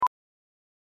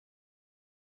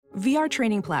VR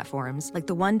training platforms, like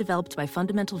the one developed by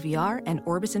Fundamental VR and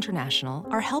Orbis International,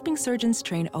 are helping surgeons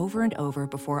train over and over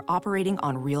before operating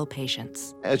on real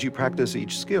patients. As you practice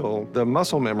each skill, the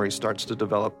muscle memory starts to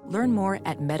develop. Learn more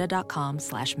at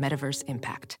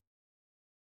meta.com/metaverseimpact.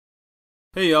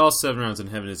 Hey y'all, 7 Rounds in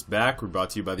Heaven is back. We're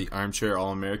brought to you by the Armchair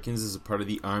All-Americans as a part of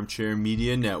the Armchair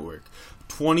Media Network.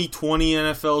 2020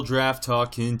 NFL Draft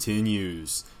Talk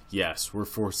continues. Yes, we're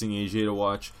forcing AJ to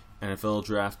watch NFL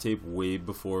Draft tape way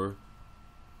before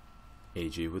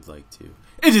AJ would like to.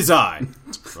 It is I,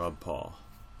 Rob Paul,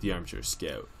 the Armchair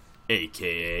Scout,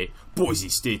 a.k.a. Boise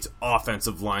State's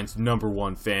offensive line's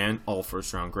 #1 fan, all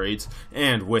first-round grades,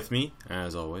 and with me,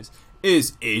 as always,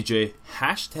 is AJ,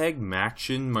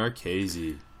 #Maction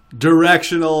Marchese.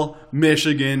 Directional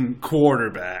Michigan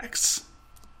quarterbacks.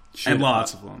 And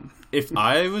lots of them. If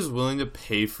I was willing to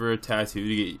pay for a tattoo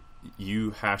to get you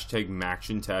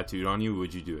 #Maction tattooed on you,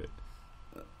 would you do it?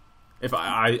 If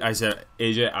I said,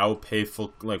 AJ, I will pay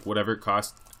full, like, whatever it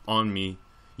costs on me.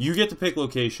 You get to pick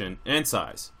location and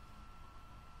size.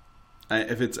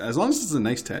 If it's as long as it's a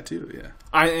nice tattoo, yeah.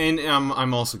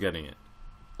 I'm also getting it.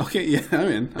 Okay, yeah, I'm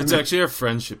in. It's actually a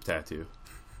friendship tattoo.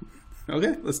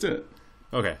 Okay, let's do it.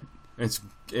 Okay, it's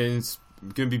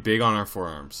gonna be big on our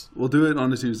forearms. We'll do it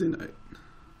on a Tuesday night.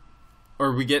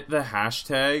 Or we get the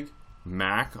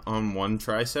 #Mac on one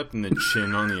tricep and then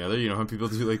chin on the other. You know how people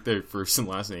do like their first and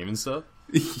last name and stuff?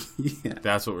 Yeah.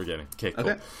 That's what we're getting. Okay, cool.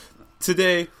 Okay.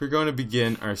 Today, we're going to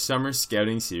begin our summer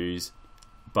scouting series.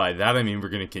 By that, I mean we're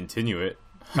going to continue it.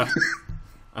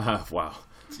 Wow.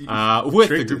 With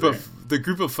the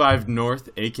group of 5 North,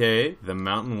 a.k.a. the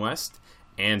Mountain West,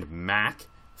 and Mac,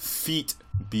 Feet,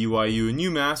 BYU, and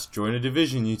UMass. Join a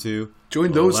division, you two.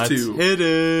 Join those Let's two. hit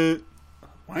it.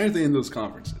 Why aren't they in those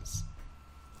conferences?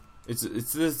 It's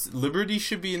this. Liberty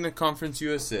should be in the Conference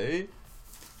USA,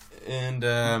 and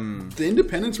the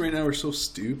independents right now are so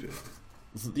stupid.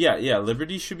 Yeah.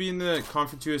 Liberty should be in the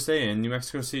Conference USA, and New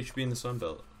Mexico State should be in the Sun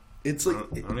Belt. It's like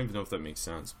I don't even know if that makes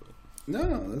sense, but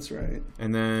no, that's right.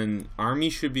 And then Army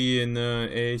should be in the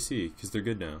AAC because they're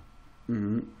good now.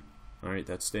 Mm-hmm. All right,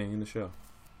 that's staying in the show.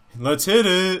 Let's hit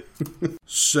it.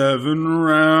 7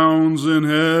 rounds in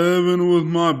heaven with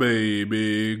my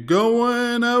baby,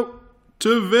 going out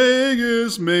to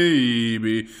Vegas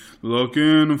maybe,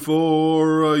 looking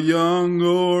for a young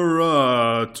or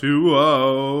a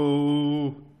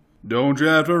 2-0. Don't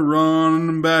draft a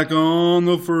running back on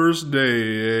the first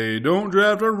day, don't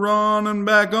draft a running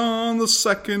back on the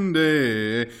second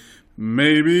day,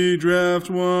 maybe draft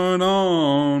one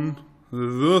on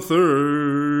the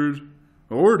third.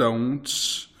 Or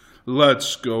don't.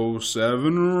 Let's go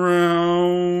 7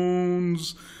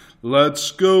 rounds.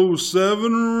 Let's go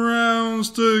 7 rounds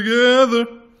together.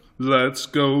 Let's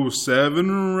go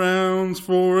 7 rounds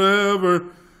forever.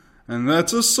 And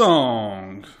that's a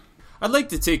song. I'd like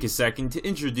to take a second to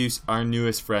introduce our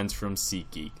newest friends from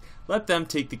SeatGeek. Let them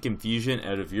take the confusion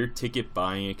out of your ticket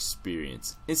buying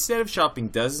experience. Instead of shopping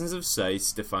dozens of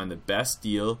sites to find the best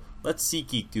deal, let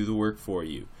SeatGeek do the work for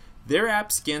you. Their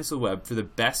app scans the web for the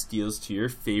best deals to your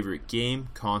favorite game,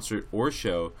 concert, or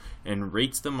show and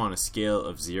rates them on a scale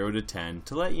of 0 to 10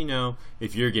 to let you know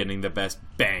if you're getting the best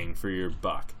bang for your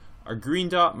buck. Our green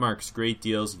dot marks great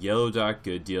deals, yellow dot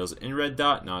good deals, and red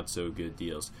dot not so good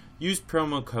deals. Use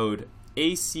promo code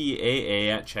ACAA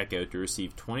at checkout to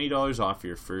receive $20 off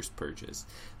your first purchase.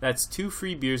 That's 2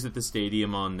 free beers at the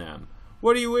stadium on them.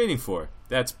 What are you waiting for?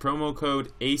 That's promo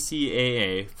code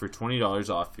ACAA for $20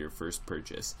 off your first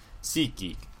purchase.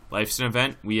 SeatGeek. Life's an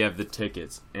event. We have the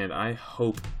tickets. And I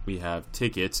hope we have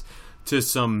tickets to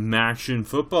some Maction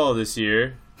football this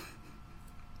year.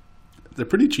 They're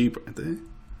pretty cheap, aren't they?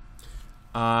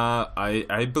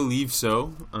 I believe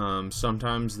so.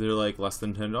 Sometimes they're like less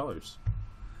than $10.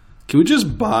 Can we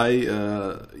just buy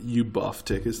U Buff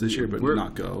tickets this year, but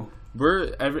not go?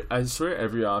 I swear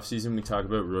every offseason we talk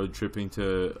about road tripping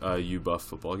to a U-Buff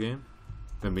football game.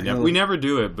 And we never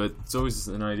do it, but it's always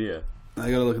an idea.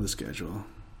 I gotta look at the schedule.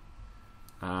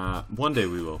 One day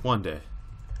we will. One day.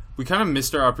 We kind of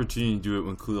missed our opportunity to do it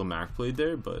when Khalil Mack played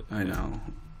there, but... I know.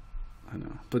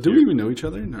 But did we even know each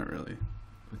other? Not really.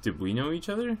 Did we know each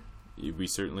other? We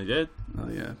certainly did. Oh,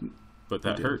 yeah. But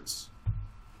that hurts.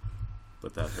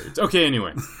 Okay,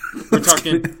 anyway.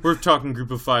 We're talking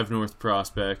group of 5 North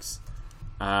prospects.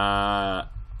 And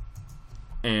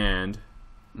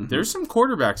there's some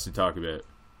quarterbacks to talk about.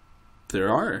 There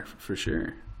are, for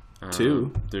sure.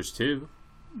 2. There's 2.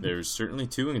 There's certainly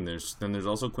 2, and there's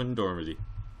also Quentin Dormady.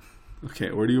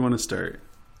 Okay, where do you want to start?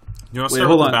 You want to start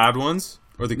with the bad ones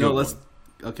or the good ones?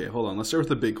 Okay, hold on. Let's start with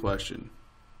the big question.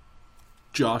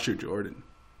 Josh or Jordan?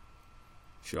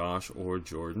 Josh or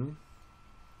Jordan?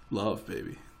 Love,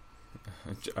 baby.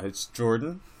 It's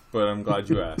Jordan, but I'm glad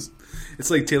you asked. It's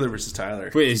like Taylor versus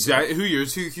Tyler. Wait, is that who your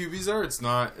two QBs are? It's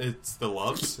not. It's the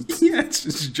Loves.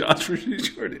 It's Josh versus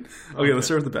Jordan. Okay, let's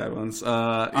start with the bad ones.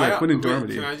 Quinn and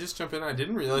Dormady. Can I just jump in? I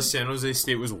didn't realize San Jose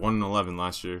State was 1-11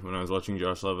 last year when I was watching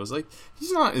Josh Love. I was like,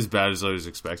 he's not as bad as I was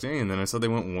expecting, and then I saw they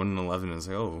went 1-11, and I was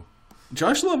like, oh.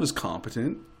 Josh Love is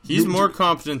competent. He's more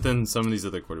competent than some of these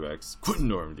other quarterbacks. Quinn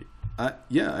Dormady.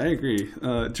 Yeah, I agree.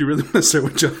 Do you really want to start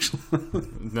with Josh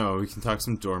Love? No, we can talk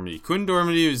some Dormady. Quinn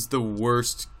Dormady is the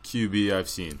worst QB I've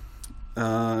seen.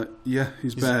 Yeah,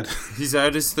 he's bad. He's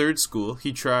at his third school.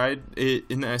 He tried it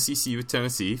in the SEC with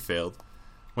Tennessee, failed.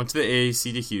 Went to the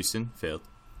AAC to Houston, failed.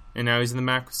 And now he's in the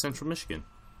MAC with Central Michigan.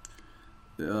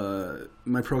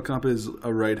 My pro comp is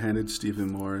a right-handed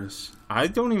Stephen Morris. I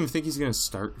don't even think he's going to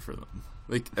start for them.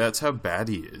 Like, that's how bad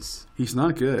he is. He's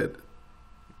not good.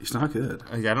 He's not good.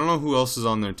 Like, I don't know who else is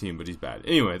on their team, but he's bad.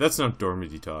 Anyway, that's not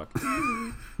Dormady talk.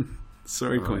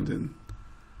 Sorry, Quentin.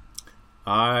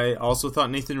 I also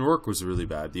thought Nathan Rourke was really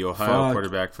bad, the Ohio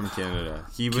quarterback from Canada.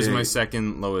 He was my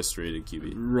second lowest rated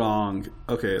QB. Wrong.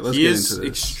 Okay, let's get into this. He is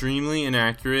extremely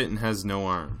inaccurate and has no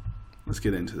arm. Let's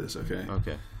get into this, okay?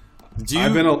 Okay.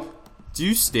 Do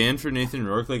you stand for Nathan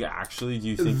Rourke? Like, actually, do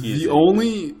you think he's the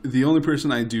only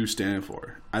person I do stand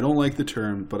for? I don't like the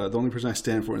term, but the only person I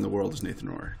stand for in the world is Nathan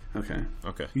Rourke. Okay.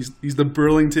 Okay. He's the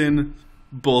Burlington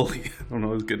Bully. I don't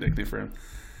know. It's a good nickname for him.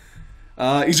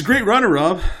 He's a great runner,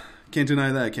 Rob. Can't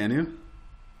deny that, can you?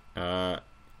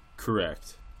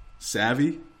 Correct.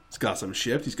 Savvy. He's got some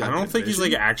shift. He's got. I don't think he's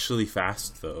like actually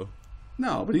fast though.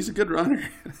 No, but he's a good runner.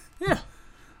 Yeah.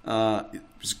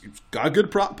 He's got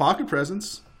good pocket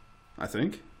presence, I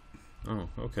think. Oh,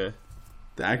 okay.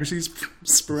 The accuracy's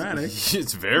sporadic.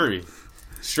 It's very.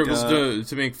 Struggles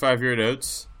to make 5-yard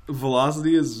outs.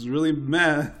 Velocity is really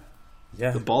meh. Yeah.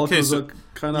 The ball comes up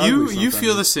kind of ugly You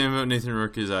feel the same about Nathan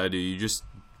Rourke as I do. You just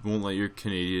won't let your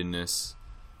Canadianness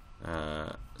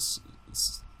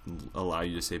allow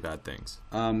you to say bad things.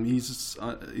 He's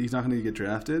not going to get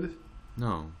drafted.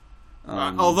 No.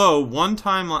 Although one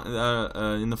time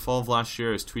in the fall of last year,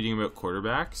 I was tweeting about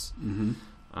quarterbacks.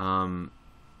 Mm-hmm.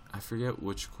 I forget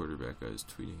which quarterback I was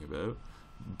tweeting about,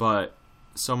 but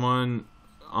someone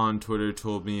on Twitter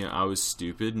told me I was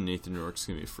stupid and Nathan Rourke's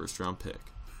gonna be a first-round pick.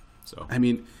 So I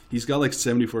mean, he's got like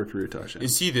 74 career touchdowns.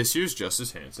 Is he this year's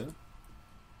Justice Hansen?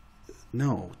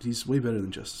 No, he's way better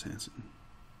than Justice Hansen.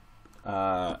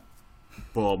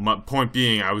 Well, my point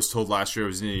being, I was told last year I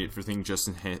was an idiot for thinking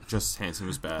Justice Hansen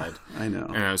was bad. I know.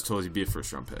 And I was told he'd be a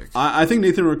first-round pick. I think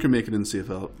Nathan Rourke can make it in the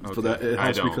CFL. Okay. But that, it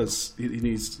helps because he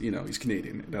needs, he's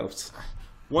Canadian. It helps.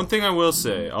 One thing I will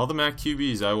say, all the MAC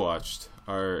QBs I watched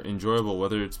are enjoyable,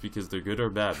 whether it's because they're good or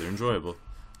bad. They're enjoyable.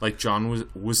 Like John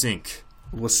Wazink.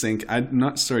 Wasink. I'm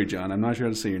not sorry, John. I'm not sure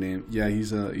how to say your name. Yeah,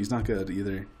 he's not good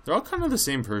either. They're all kind of the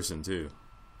same person too.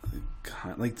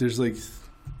 God,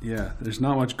 there's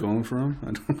not much going for him.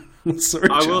 Sorry,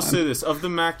 John. I will say this: of the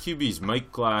MAC QBs,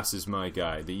 Mike Glass is my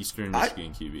guy, the Eastern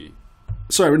Michigan QB.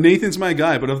 Sorry, Nathan's my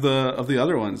guy, but of the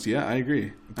other ones, yeah, I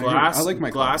agree. I like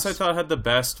Mike Glass. I thought had the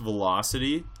best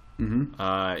velocity.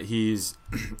 Mm-hmm. He's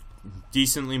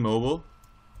decently mobile.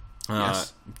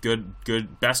 Yes.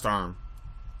 Good, best arm.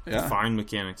 Yeah. Fine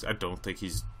mechanics. I don't think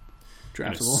he's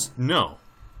draftable. No,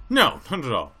 not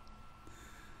at all.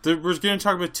 We're going to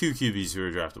talk about two QBs who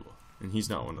are draftable, and he's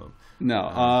not one of them.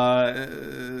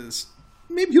 No.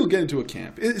 Maybe he'll get into a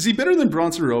camp. Is he better than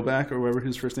Bronson Roback or whatever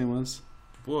his first name was?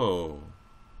 Whoa.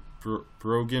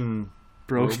 Brogan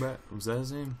Roback? Was that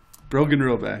his name? Brogan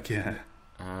Roback, yeah.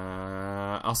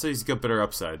 I'll say he's got better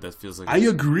upside. That feels like... I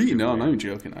agree. No, I'm not even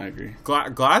joking. I agree.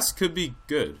 Glass could be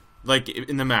good. Like,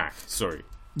 in the MAC. Sorry.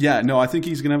 Yeah, no, I think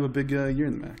he's going to have a big year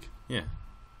in the MAC. Yeah.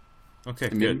 Okay,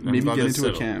 good. Maybe get into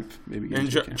a camp.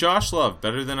 Josh Love,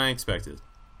 better than I expected.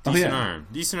 Decent arm.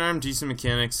 Decent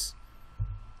mechanics.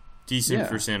 Decent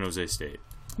for San Jose State.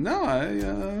 No,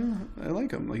 I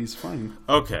like him. Like, he's fine.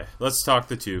 Okay, let's talk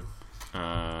the two.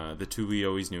 The two we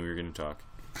always knew we were going to talk.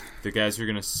 The guys who are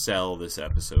going to sell this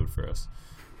episode for us.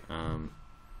 I'm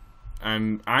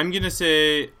going to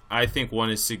say I think one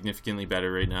is significantly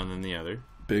better right now than the other.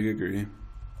 Big agree.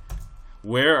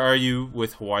 Where are you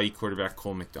with Hawaii quarterback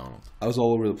Cole McDonald? I was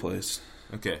all over the place.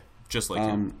 Okay, just like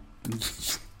him.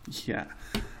 Yeah.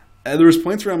 There was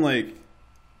points where I'm like,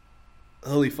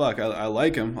 holy fuck, I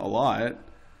like him a lot.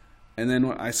 And then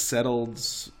when I settled,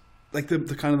 like the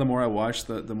kind of the more I watched,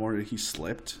 the more he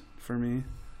slipped for me.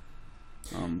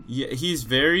 Yeah, he's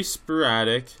very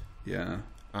sporadic. Yeah.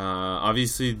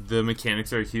 Obviously, the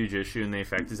mechanics are a huge issue, and they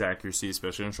affect his accuracy,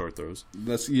 especially on short throws.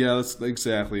 That's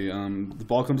exactly. The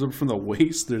ball comes up from the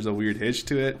waist. There's a weird hitch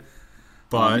to it.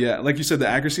 But yeah, like you said, the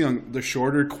accuracy on the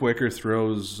shorter, quicker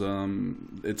throws,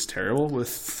 it's terrible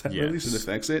with that release. It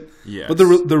affects it. Yes. But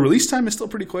the release time is still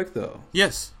pretty quick, though.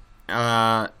 Yes.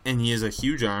 And he has a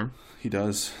huge arm. He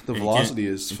does. The velocity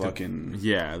is fucking...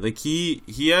 Yeah, like he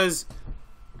has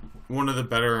one of the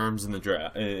better arms in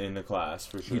the class,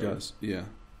 for sure. He does, yeah.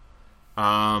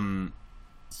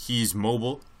 He's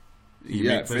mobile.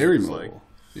 Very mobile.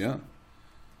 Yeah.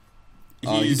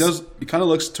 He kind of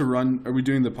looks to run... Are we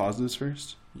doing the positives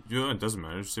first? Yeah, it doesn't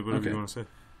matter. Just say whatever you want to say.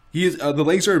 He is, the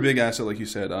legs are a big asset, like you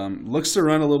said. Looks to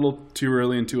run a little too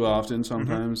early and too often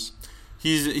sometimes.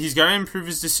 He's got to improve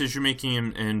his decision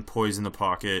making and poise in the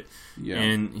pocket,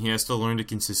 and he has to learn to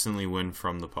consistently win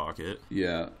from the pocket.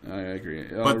 Yeah, I agree.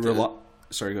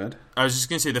 Sorry, go ahead. I was just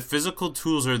gonna say the physical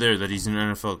tools are there that he's an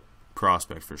NFL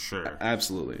prospect for sure.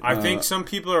 Absolutely. I think some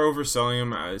people are overselling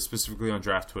him, specifically on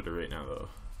draft Twitter right now, though.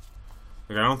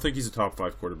 Like, I don't think he's a top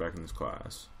 5 quarterback in this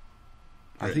class.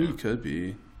 I think he could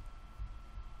be.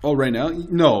 Oh, right now?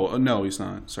 No, he's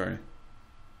not. Sorry.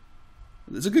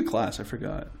 It's a good class. I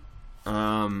forgot.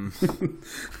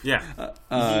 Yeah.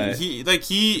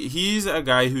 He's a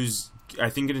guy who's, I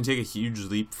think, going to take a huge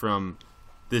leap from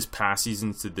this past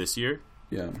season to this year.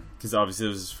 Yeah. Because obviously it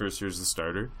was his first year as a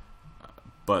starter.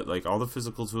 But, like, all the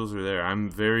physical tools are there. I'm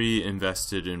very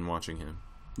invested in watching him.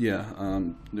 Yeah. A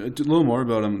little more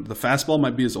about him. The fastball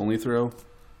might be his only throw.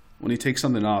 When he takes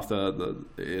something off,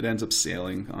 it ends up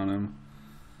sailing on him.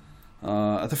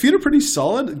 The feet are pretty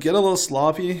solid. Get a little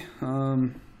sloppy.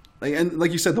 And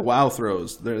like you said, the wow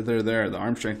throws, they're there. The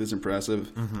arm strength is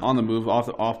impressive. On the move,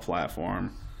 off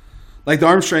platform. Like, the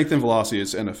arm strength and velocity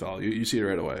is NFL. You see it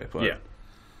right away. But,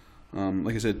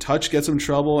 like I said, touch gets him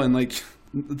trouble. And, like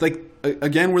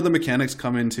again, where the mechanics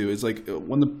come into is, like,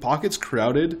 when the pocket's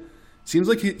crowded, it seems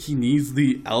like he needs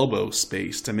the elbow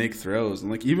space to make throws. And,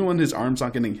 like, even when his arm's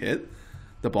not getting hit,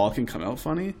 the ball can come out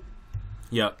funny.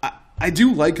 Yeah. I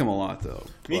do like him a lot, though.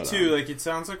 Me too. Like, it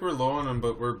sounds like we're low on him,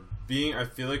 but I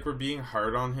feel like we're being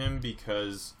hard on him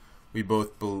because we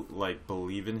both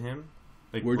believe in him.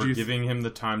 Like, we're giving him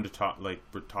the time to talk. Like,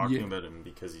 we're talking about him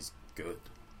because he's good.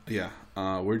 Yeah.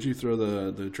 Where'd you throw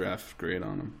the draft grade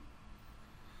on him?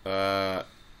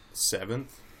 7th.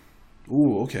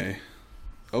 Ooh, okay.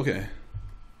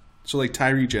 So, like,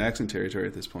 Tyree Jackson territory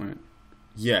at this point.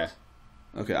 Yeah.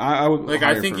 Okay, I would like.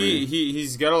 I think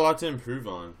he's got a lot to improve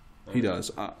on. He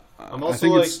does. I'm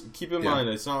also keep in mind,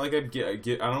 it's not like I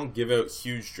don't give out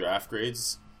huge draft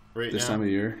grades this time of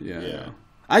year. Yeah.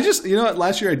 I just,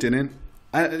 last year I didn't.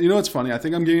 What's funny? I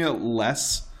think I'm giving out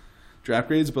less draft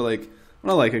grades, but, like, when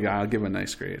I like a guy, I'll give him a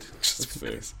nice grade. That's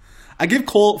fair. I give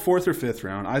Cole 4th or 5th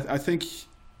round. I think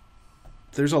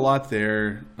there's a lot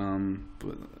there,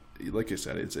 but like I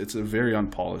said, it's a very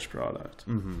unpolished product.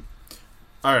 Mm-hmm.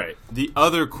 All right, the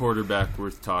other quarterback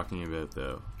worth talking about,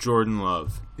 though, Jordan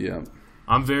Love. Yeah,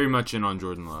 I'm very much in on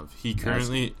Jordan Love. He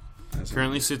currently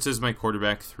sits as my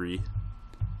quarterback 3,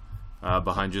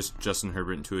 behind just Justin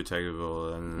Herbert and Tua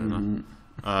Tagovailoa.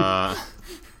 I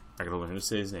gotta learn to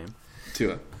say his name.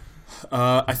 Tua.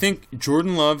 I think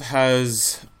Jordan Love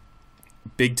has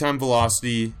big time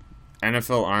velocity,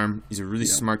 NFL arm. He's a really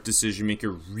smart decision maker.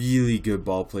 Really good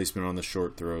ball placement on the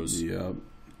short throws. Yeah.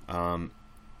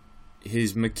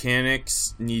 His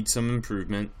mechanics need some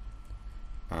improvement.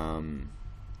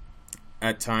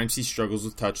 At times he struggles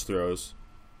with touch throws.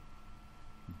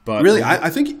 But really, I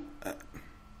think...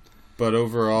 But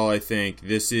overall, I think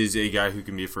this is a guy who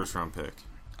can be a first-round pick.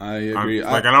 I agree.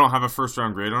 I don't have a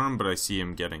first-round grade on him, but I see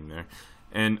him getting there.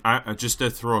 And just to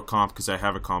throw a comp, because I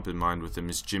have a comp in mind with him,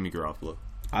 is Jimmy Garoppolo.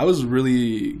 I was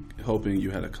really hoping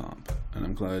you had a comp, and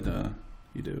I'm glad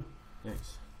you do.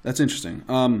 Thanks. That's interesting.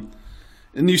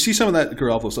 And you see some of that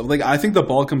Garoppolo stuff. Like, I think the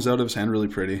ball comes out of his hand really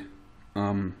pretty.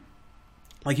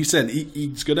 Like you said,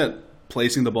 he's good at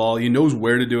placing the ball. He knows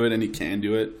where to do it, and he can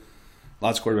do it.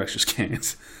 Lots of quarterbacks just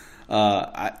can't.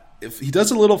 If he does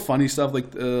a little funny stuff,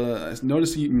 like I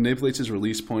noticed he manipulates his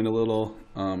release point a little,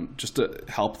 just to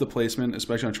help the placement,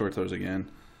 especially on short throws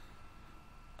again.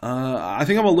 I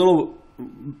think I'm a little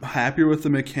happier with the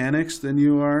mechanics than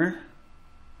you are.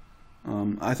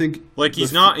 I think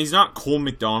he's not Cole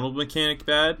McDonald mechanic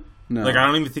bad. No. Like, I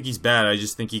don't even think he's bad. I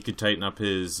just think he could tighten up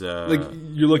his. Like,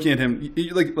 you're looking at him,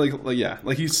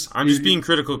 like he's. I'm just being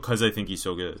critical because I think he's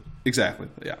so good. Exactly.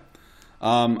 Yeah.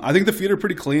 I think the feet are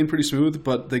pretty clean, pretty smooth,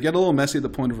 but they get a little messy at the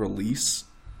point of release.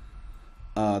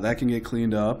 That can get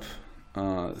cleaned up.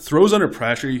 Throws under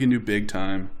pressure, you can do big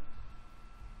time.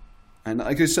 And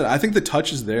like I said, I think the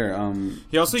touch is there.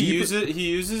 He also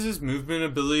uses his movement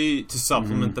ability to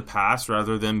supplement the pass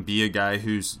rather than be a guy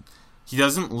he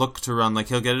doesn't look to run. Like,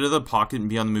 he'll get into the pocket and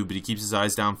be on the move, but he keeps his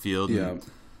eyes downfield. Yeah.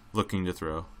 looking to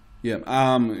throw. Yeah.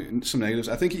 Some negatives.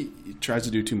 I think he tries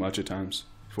to do too much at times.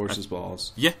 Forces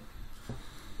balls. Yeah.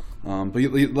 But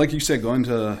like you said, going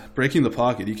to breaking the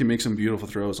pocket, he can make some beautiful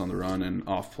throws on the run and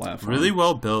off platform. Really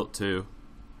well built too.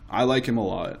 I like him a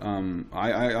lot.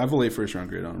 I have a late first round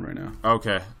grade on him right now.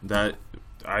 Okay, that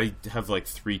I have like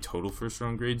 3 total first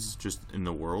round grades just in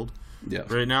the world. Yeah.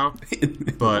 Right now,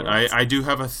 but I do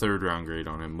have a 3rd round grade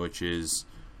on him, which is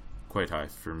quite high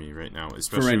for me right now,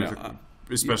 especially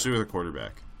with a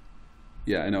quarterback.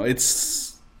 Yeah, I know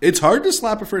it's hard to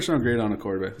slap a first round grade on a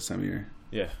quarterback this time of year.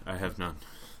 Yeah, I have none.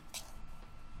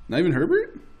 Not even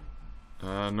Herbert?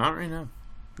 Not right now.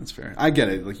 That's fair. I get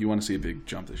it. Like, you want to see a big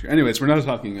jump this year. Anyways, we're not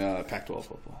talking Pac-12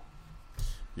 football.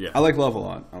 Yeah, I like Love a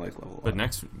lot. But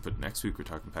next week we're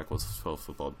talking Pac-12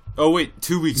 football. Oh wait,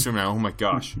 2 weeks from now. Oh my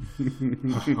gosh,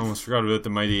 I almost forgot about the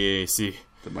mighty AAC.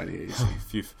 The mighty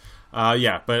AAC.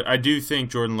 Yeah, but I do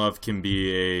think Jordan Love can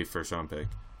be a first round pick.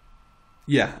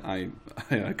 Yeah, I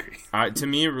agree. To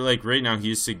me, like right now,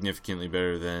 he's significantly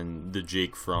better than the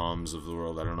Jake Fromms of the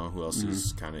world. I don't know who else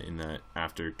is kind of in that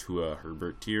after Tua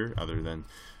Herbert tier, other than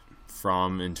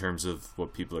Fromm in terms of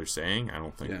what people are saying. I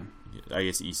don't think. Yeah. I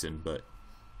guess Eason, but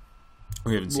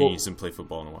we haven't seen Eason play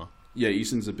football in a while. Yeah,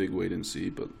 Eason's a big wait and see,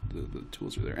 but the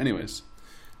tools are there. Anyways,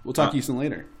 we'll talk Eason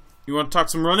later. You want to talk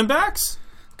some running backs?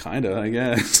 Kinda, I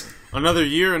guess. Another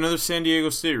year, another San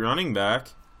Diego State running back.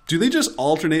 Do they just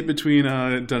alternate between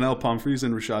Donnell Pumphrey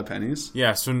and Rashad Penny?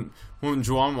 Yeah, so when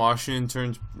Juwan Washington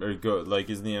is in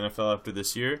the NFL after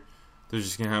this year, they're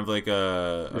just gonna have like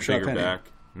a bigger Penny back,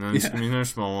 and then it's gonna be another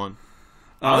small one.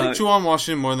 I like Juwan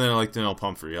Washington more than I like Donnell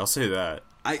Pumphrey. I'll say that.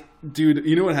 Dude,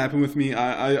 you know what happened with me?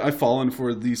 I've fallen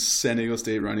for these San Diego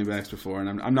State running backs before,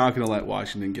 and I'm not gonna let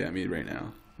Washington get me right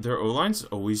now. Their O-line's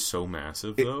always so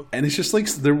massive, though. And it's just like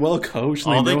they're well coached.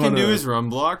 All they can do is run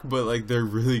block, but like they're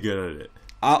really good at it.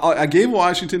 I gave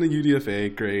Washington a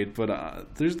UDFA grade, but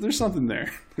there's something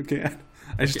there. Okay,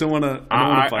 I just don't want to.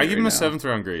 I give him a 7th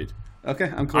round grade.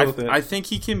 Okay, I'm cool with it. I think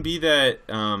he can be that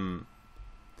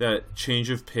that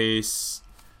change of pace,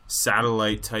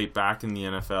 satellite type back in the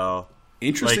NFL.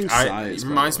 Interesting size. It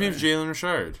reminds me of Jalen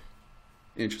Richard.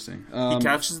 Interesting. He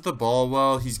catches the ball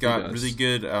well. He's got really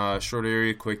good short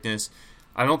area quickness.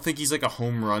 I don't think he's like a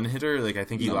home run hitter. Like I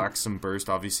think he lacks some burst.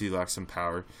 Obviously, he lacks some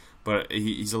power. But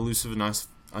he's elusive enough.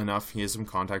 He has some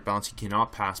contact balance. He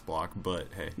cannot pass block, but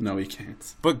hey. No, he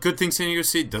can't. But good thing San Diego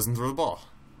State doesn't throw the ball.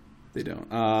 They don't.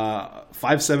 5'7",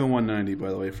 190, by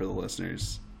the way, for the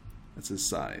listeners. That's his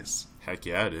size. Heck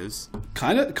yeah, it is.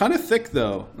 Kind of thick,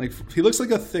 though. Like he looks like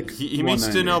a thick He makes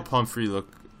Donnell Pumphrey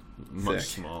look much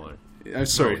smaller. I'm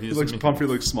sorry. Pumphrey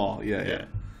looks small. Yeah.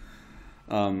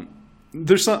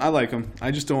 There's some. I like him.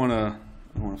 I just don't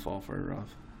want to fall for it, Rob.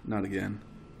 Not again.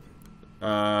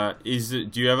 Do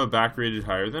you have a back rated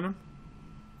higher than him?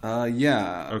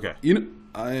 Yeah. Okay. You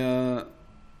know,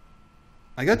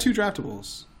 I got 2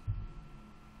 draftables.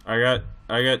 I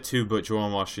got 2, but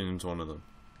Juwan Washington's one of them.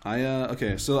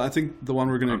 Okay, so I think the one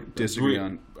we're gonna disagree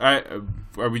on.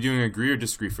 Are we doing agree or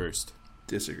disagree first?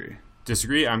 Disagree.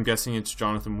 Disagree? I'm guessing it's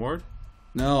Jonathan Ward.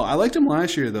 No, I liked him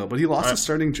last year though, but he lost his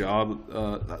starting job.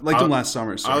 I liked him last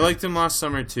summer. Sorry. I liked him last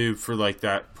summer too for like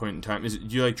that point in time. Do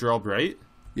you like Jarrell Bright?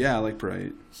 Yeah, I like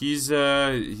Bright. He's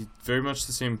very much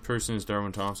the same person as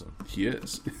Darwin Thompson. He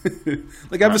is.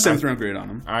 Like I have a 7th round grade on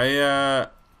him.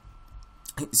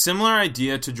 Similar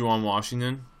idea to Juwan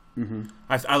Washington. Mm-hmm.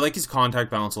 I like his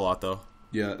contact balance a lot though.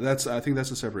 Yeah, I think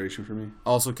that's a separation for me.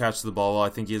 Also catches the ball well. I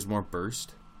think he has more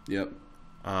burst. Yep.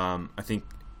 I think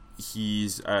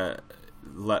he's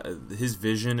his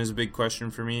vision is a big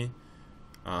question for me.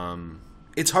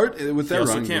 It's hard with that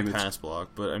run game. He also can't pass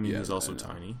block, but I mean he's also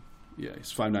tiny. Yeah,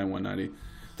 he's 5'9", 190.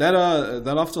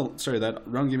 That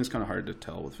run game is kind of hard to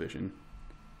tell with vision.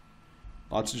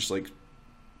 Lots of just like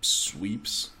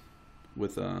sweeps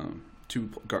with 2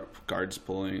 guards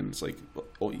pulling, and it's like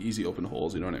easy open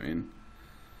holes. You know what I mean?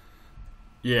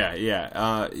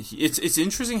 Yeah. It's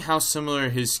interesting how similar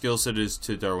his skill set is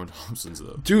to Darwin Thompson's,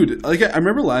 though. Dude, like I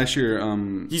remember last year.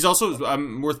 He's also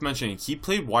worth mentioning. He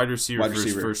played wide receiver for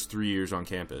his first 3 years on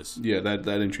campus. Yeah, that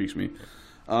intrigues me.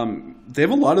 They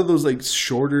have a lot of those like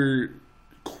shorter,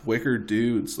 quicker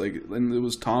dudes. Like, and it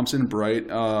was Thompson, Bright.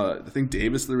 I think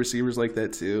Davis, the receivers, like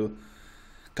that too.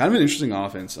 Kind of an interesting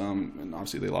offense. And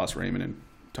obviously they lost Raymond and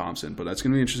Thompson, but that's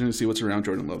going to be interesting to see what's around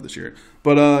Jordan Love this year.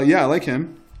 But yeah, I like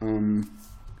him.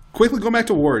 Quickly go back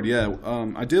to Ward. Yeah,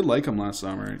 I did like him last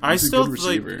summer. I still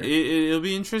like. It'll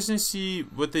be interesting to see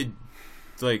what they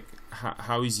like.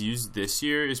 how he's used this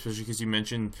year, especially because you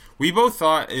mentioned we both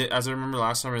thought, as I remember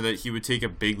last summer, that he would take a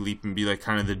big leap and be like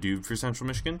kind of the dude for Central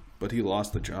Michigan. But he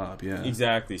lost the job, yeah.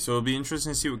 Exactly. So it'll be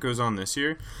interesting to see what goes on this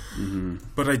year. Mm-hmm.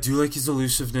 But I do like his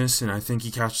elusiveness, and I think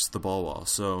he catches the ball well.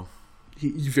 So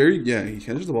he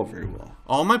catches the ball very well.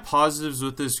 All my positives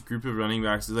with this group of running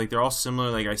backs is like they're all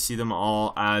similar. Like I see them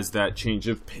all as that change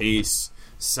of pace,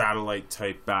 satellite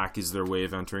type back is their way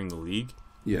of entering the league.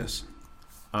 Yes.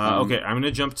 Okay, I'm going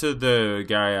to jump to the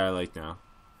guy I like now.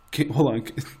 Hold on.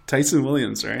 Tyson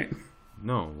Williams, right?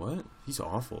 No, what? He's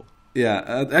awful.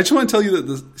 Yeah, I just want to tell you that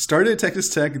the started at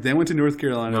Texas Tech, then went to North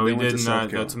Carolina, no, then went to South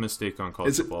Carolina. That's a mistake on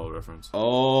college football reference.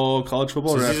 Oh, college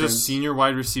football reference. He's a senior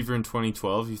wide receiver in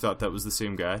 2012. You thought that was the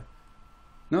same guy?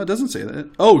 No, it doesn't say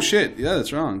that. Oh, shit. Yeah,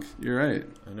 that's wrong. You're right.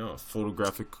 I know, a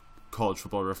photographic college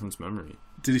football reference memory.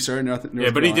 Did he start in North Carolina?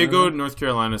 Yeah, but he did go to North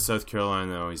Carolina, South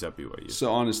Carolina. Now he's at BYU.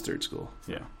 So on his third school.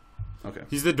 Yeah. Okay.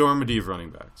 He's the Dormady of running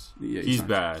backs. Yeah, he's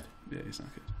bad. Good. Yeah, he's not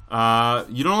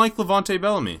good. You don't like Levante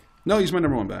Bellamy? No, he's my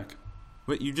number one back.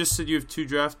 Wait, you just said you have 2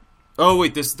 draft... Oh,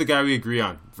 wait, this is the guy we agree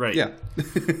on. Right. Yeah.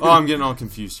 Oh, I'm getting all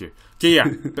confused here. Okay, yeah.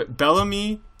 But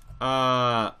Bellamy,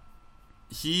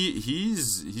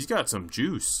 he's got some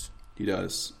juice. He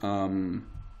does. Another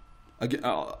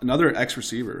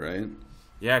ex-receiver, right?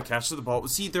 Yeah, catches the ball.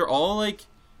 See, they're all like...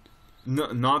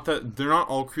 not that... They're not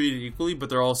all created equally, but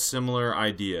they're all similar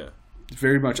idea.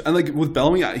 Very much. And like with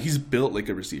Bellamy, he's built like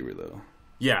a receiver, though.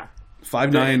 Yeah.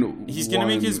 5'9". He's going to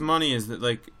make his money as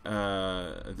the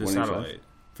satellite.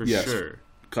 For sure.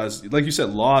 Because, like you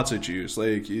said, lots of juice.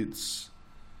 Like, it's...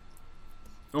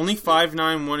 Only 5'9",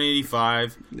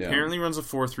 185. Yeah. Apparently runs a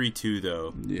 4.32,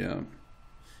 though. Yeah.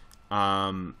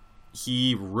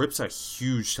 He rips a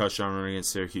huge touchdown run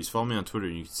against Syracuse. Follow me on Twitter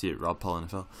and you can see it. Rob Paul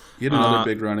NFL. He had another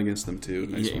big run against them, too.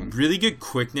 Nice one. Really good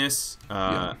quickness,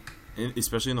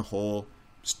 especially in the hole.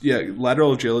 Yeah,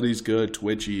 lateral agility is good,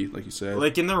 twitchy, like you said.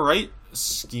 Like in the right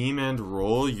scheme and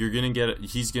role, you're gonna get.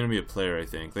 He's gonna be a player, I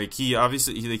think. Like he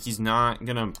obviously, he's not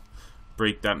gonna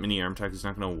break that many arm tackles. He's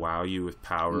not gonna wow you with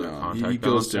power. No, or contact he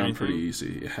goes down pretty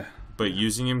easy. Yeah, but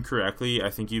using him correctly,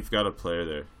 I think you've got a player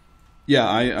there. Yeah,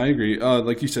 I agree.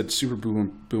 Like you said, super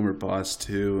boomer boss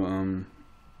too.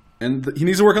 And he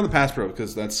needs to work on the pass pro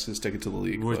because that's his ticket to the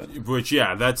league. Which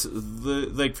yeah, that's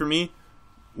like for me.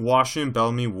 Washington,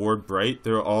 Bellamy, Ward, Bright,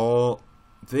 they all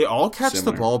catch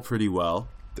the ball pretty well.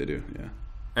 They do, yeah.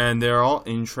 And they're all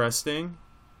interesting,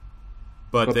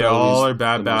 but they all are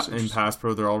bad in pass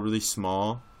pro. They're all really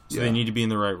small, so they need to be in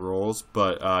the right roles.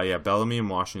 But yeah, Bellamy and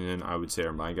Washington, I would say,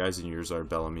 are my guys, and yours are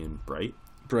Bellamy and Bright.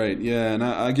 Bright, yeah, and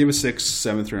I gave a 6th,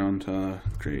 7th round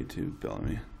grade to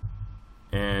Bellamy.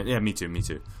 And yeah, me too.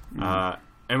 Mm-hmm.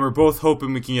 And we're both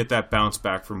hoping we can get that bounce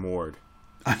back from Ward.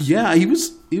 Yeah, he was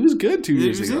good 2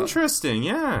 years ago. It was interesting,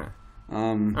 yeah.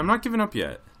 I'm not giving up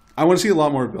yet. I want to see a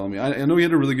lot more of Bellamy. I know he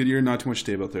had a really good year, not too much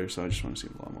tape out there, so I just want to see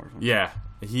a lot more of him. Yeah,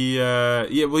 he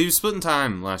was splitting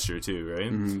time last year too,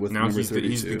 right? With now he's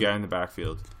the guy in the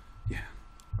backfield.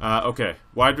 Yeah. Okay,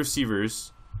 wide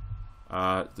receivers.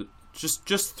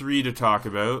 Just 3 to talk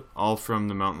about, all from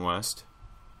the Mountain West.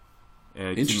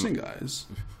 Interesting guys.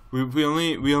 We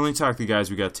only talk the guys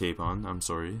we got tape on. I'm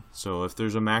sorry. So if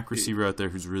there's a MAC receiver out there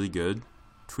who's really good,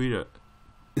 tweet him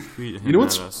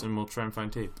at us, and we'll try and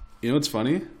find tape. You know what's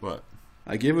funny? What?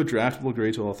 I gave a draftable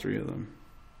grade to all 3 of them.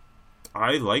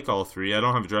 I like all 3. I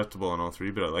don't have a draftable on all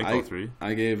 3, but I like all 3.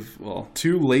 I gave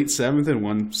 2 late 7th and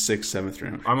 1 6th, 7th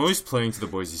round. I'm always playing to the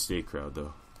Boise State crowd,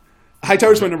 though.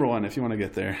 Hightower's my number 1 if you want to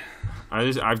get there.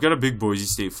 I've got a big Boise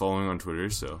State following on Twitter,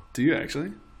 so. Do you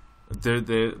actually?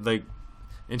 They're like.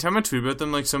 Anytime I tweet about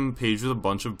them, like some page with a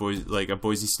bunch of a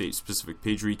Boise State specific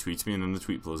page retweets me, and then the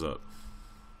tweet blows up.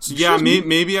 So yeah,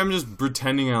 maybe I'm just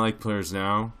pretending I like players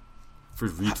now for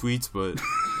retweets, but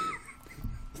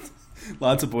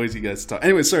lots of Boise guys to talk.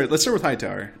 Anyway, sorry. Let's start with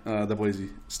Hightower, the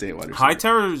Boise State wide receiver.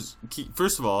 Hightower's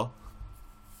first of all,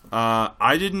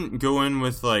 I didn't go in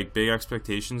with like big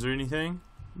expectations or anything.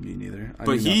 Me neither.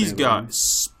 But he's got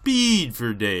speed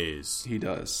for days. He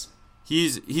does.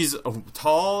 He's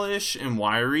tallish and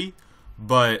wiry,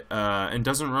 but and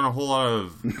doesn't run a whole lot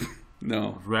of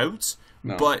routes.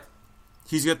 No. But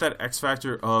he's got that X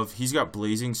factor of he's got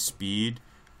blazing speed,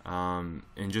 and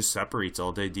just separates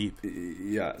all day deep.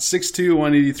 Yeah, 6'2",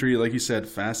 183, like you said,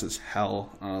 fast as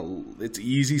hell. It's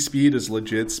easy speed, it's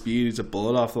legit speed. He's a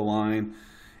bullet off the line.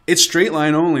 It's straight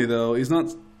line only though. He's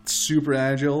not super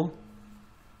agile.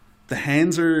 The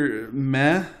hands are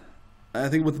meh. I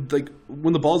think with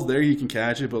when the ball's there, he can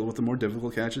catch it, but with the more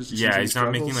difficult catches, he's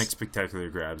not making like spectacular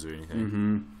grabs or anything.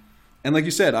 Mm-hmm. And like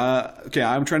you said,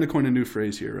 I'm trying to coin a new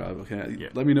phrase here, Rob. Okay,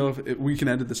 Let me know if we can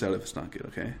edit this out if it's not good.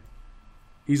 Okay.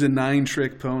 He's a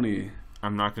 9-trick pony.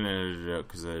 I'm not going to edit it out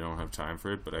because I don't have time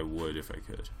for it, but I would if I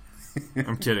could.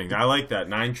 I'm kidding. I like that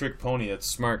 9-trick pony. That's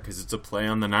smart because it's a play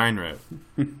on the 9 route.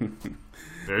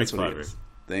 Very That's clever.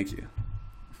 Thank you.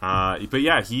 But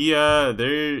yeah, he's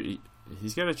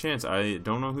got a chance. I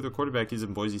don't know who the quarterback is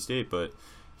in Boise State, but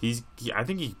I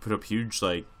think he put up huge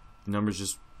numbers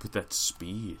just with that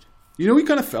speed. You know, he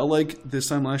kind of felt like this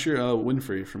time last year,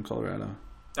 Winfrey from Colorado.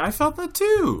 I felt that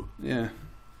too. Yeah.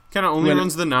 Kind of only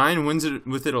runs the 9, wins it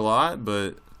with it a lot,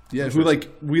 but yeah, who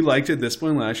we liked at this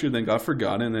point last year, then got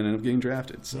forgotten, and then ended up getting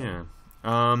drafted. So.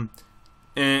 Yeah.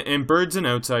 And Bird's an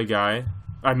outside guy.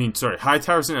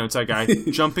 Hightower's an outside guy.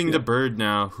 Jumping to Bird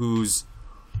now, who's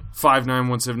 5'9",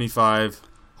 175,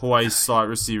 Hawaii slot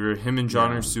receiver. Him and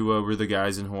John Ursua were the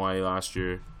guys in Hawaii last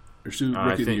year. Ursua,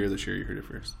 rookie of the year this year. You heard it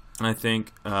first. I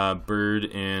think Bird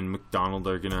and McDonald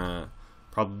are gonna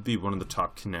probably be one of the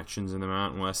top connections in the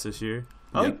Mountain West this year.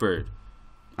 I like Bird.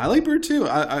 I like Bird too.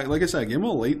 I like I said, I gave him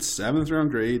a late 7th round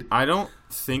grade. I don't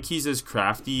think he's as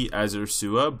crafty as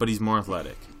Ursua, but he's more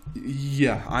athletic.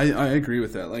 Yeah, I agree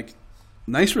with that. Like,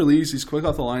 nice release. He's quick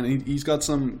off the line. He's got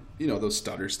some, those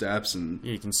stutter steps, and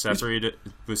he can separate it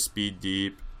with speed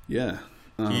deep. Yeah.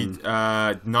 He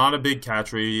not a big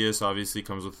catch radius. Obviously,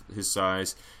 comes with his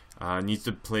size. Needs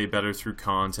to play better through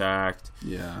contact.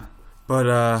 Yeah.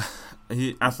 But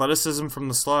athleticism from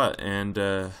the slot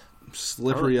and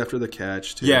slippery after the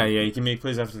catch too. Yeah, he can make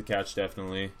plays after the catch,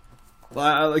 definitely.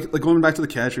 Like going back to the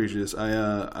catch radius,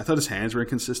 I thought his hands were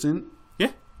inconsistent.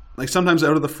 Yeah. Like sometimes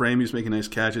out of the frame he was making nice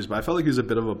catches, but I felt like he was a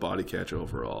bit of a body catcher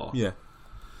overall. Yeah.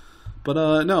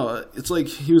 But no, it's like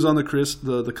he was on the cusp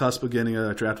of getting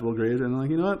a draftable grade, and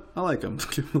like, you know what, I like him.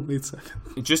 Give him a late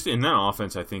 2nd. Just in that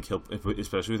offense, I think he'll,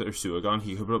 especially with Ursua gone,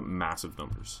 he could put up massive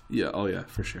numbers. Yeah, oh yeah,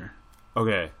 for sure.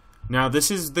 Okay, now this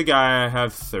is the guy I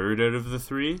have 3rd out of the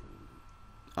 3.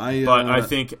 But I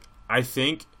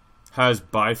think has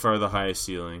by far the highest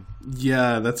ceiling.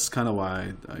 Yeah, that's kind of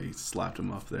why I slapped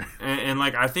him up there. And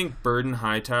I think Bird and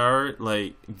Hightower,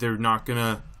 they're not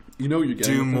gonna. You're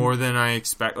getting do more than I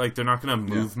expect. They're not going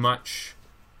to move much.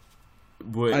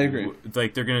 I agree.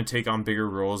 They're going to take on bigger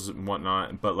roles and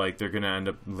whatnot, but they're going to end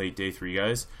up late day 3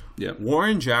 guys. Yeah.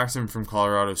 Warren Jackson from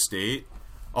Colorado State,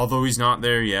 although he's not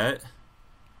there yet,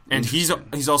 and he's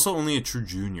also only a true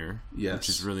junior, which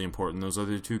is really important. Those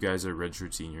other 2 guys are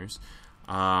redshirt seniors.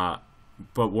 But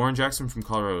Warren Jackson from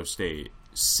Colorado State,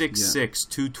 6'6",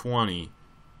 220,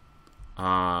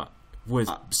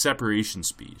 with separation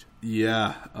speed.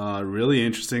 Yeah, really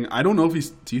interesting. I don't know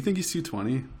if do you think he's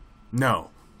 220? No,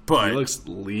 but he looks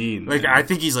lean. I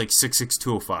think he's 6'6",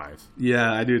 205.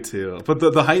 Yeah, I do too. But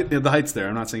the height's there.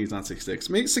 I'm not saying he's not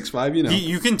 6'6". Maybe 6'5",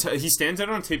 You can he stands out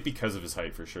on tape because of his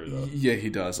height for sure, though. Yeah,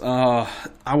 he does. I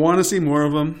want to see more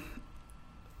of him,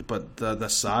 but the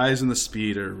size and the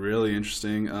speed are really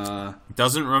interesting.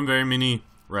 Doesn't run very many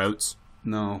routes.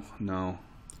 No.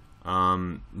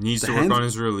 Needs to work on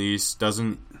his release.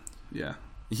 Doesn't. Yeah.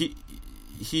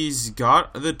 He's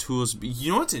got the tools.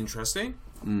 You know what's interesting?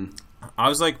 I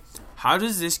was like, how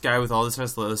does this guy with all this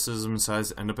athleticism and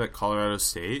size end up at Colorado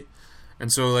State? And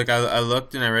so I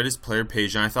looked and I read his player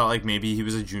page and I thought maybe he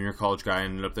was a junior college guy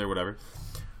and ended up there, whatever.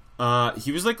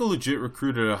 He was a legit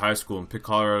recruit at a high school and picked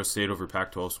Colorado State over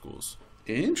Pac-12 schools.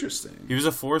 Interesting. He was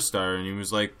a 4-star and he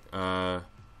was where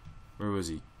was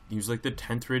he? He was the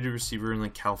 10th rated receiver in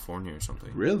California or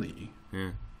something. Really?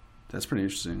 Yeah. That's pretty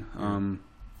interesting.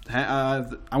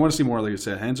 I want to see more. Like I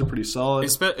said, hands are pretty solid.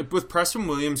 With Preston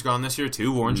Williams gone this year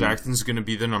too, Warren Jackson's going to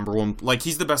be the number 1.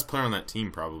 He's the best player on that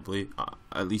team, probably.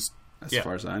 At least as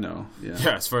far as I know. Yeah.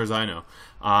 Yeah, as far as I know.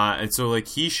 And so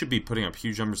he should be putting up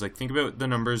huge numbers. Think about the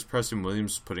numbers Preston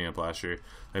Williams was putting up last year.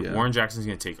 Warren Jackson's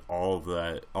going to take all of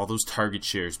that, all those target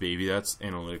shares, baby. That's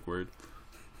analytic word.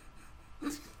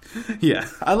 Yeah,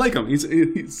 I like him.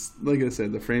 He's like I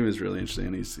said, the frame is really interesting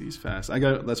and he's fast.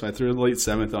 That's why I threw a late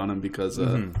 7th on him because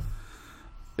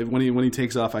when he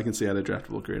takes off, I can see I had a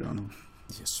draftable grade on him.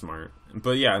 Yeah, smart.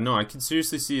 But yeah, no, I can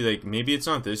seriously see maybe it's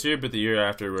not this year, but the year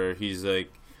after, where he's at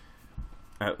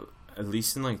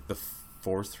least in the 4th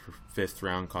or 5th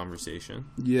round conversation.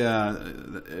 Yeah,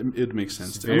 it makes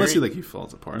sense unless he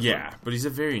falls apart. Yeah, but he's a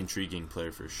very intriguing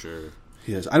player for sure.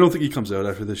 He is. I don't think he comes out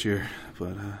after this year,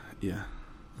 but yeah.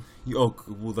 Oh,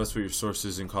 well, that's what your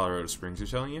sources in Colorado Springs are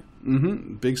telling you?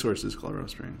 Mm-hmm. Big sources, Colorado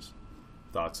Springs.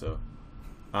 Thought so.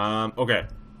 Okay.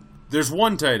 There's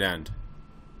one tight end.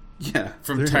 Yeah.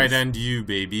 From tight end U,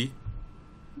 baby.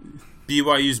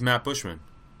 BYU's Matt Bushman.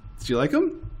 Did you like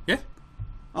him? Yeah.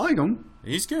 I like him.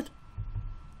 He's good.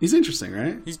 He's interesting,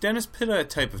 right? He's Dennis Pitta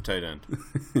type of tight end.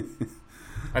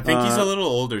 I think he's a little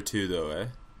older too, though, eh?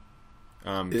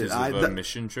 because of a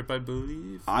mission trip, I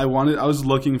believe. I was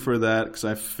looking for that because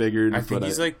I figured. I think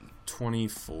he's like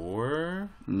 24.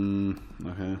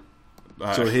 Okay.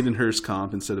 So Hayden Hurst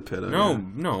comp instead of Pitta.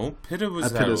 No. Pitta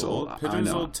was that old. Pitta was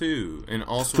old too, and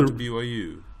also went to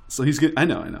BYU. So he's good. I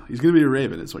know. He's going to be a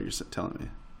Raven. Is what you're telling me.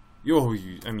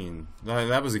 I mean,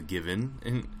 that was a given.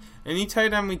 And any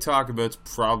tight end we talk about is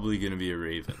probably going to be a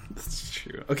Raven. That's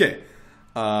true. Okay.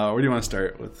 Where do you want to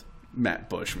start with Matt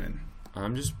Bushman?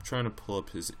 I'm just trying to pull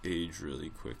up his age really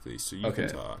quickly so you can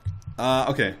talk.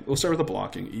 Okay. We'll start with the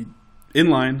blocking. In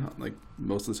line, like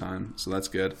most of the time, so that's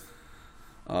good.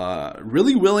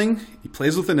 Really willing. He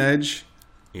plays with an edge.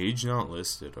 Age not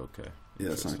listed. Okay. Yeah,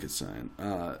 that's not a good sign.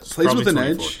 Plays with an 24.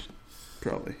 Edge.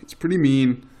 Probably. It's pretty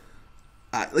mean.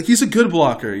 He's a good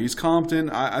blocker. He's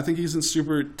competent. I think he's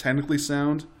super technically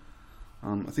sound.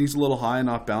 I think he's a little high and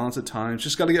off balance at times.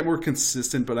 Just got to get more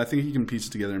consistent, but I think he can piece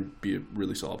it together and be a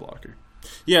really solid blocker.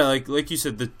 Yeah, like you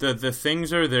said, the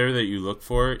things are there that you look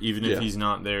for, even if he's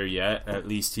not there yet. At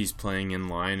least he's playing in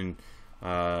line,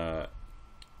 and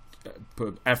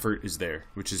effort is there,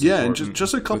 which is important. And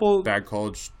just a couple bad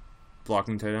college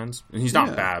blocking tight ends, and he's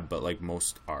not bad, but like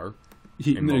most are.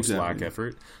 Most lack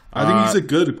effort. I think he's a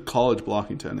good college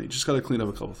blocking tight end. You just got to clean up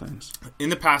a couple things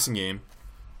in the passing game.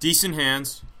 Decent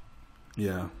hands.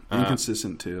 Yeah,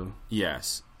 inconsistent too.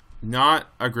 Yes, not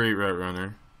a great route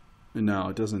runner. No,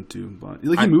 it doesn't do.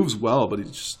 He moves well, but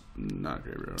he's just not a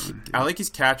great route runner. I like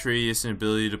his catch radius and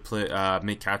ability to play,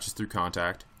 make catches through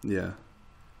contact. Yeah,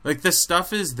 like the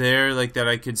stuff is there, like that.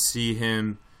 I could see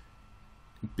him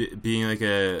being like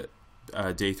a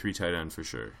day 3 tight end for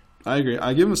sure. I agree.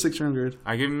 I give him a 6th round grade.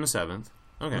 I give him a 7th.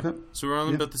 Okay. So we're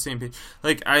on about the same page.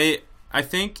 Like I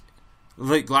think,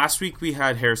 like last week we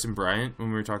had Harrison Bryant when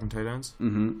we were talking tight ends.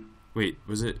 Mm-hmm. Wait,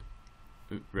 was it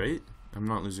right? I'm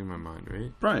not losing my mind,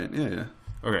 right? Bryant, yeah.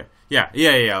 Okay,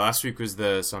 yeah. Last week was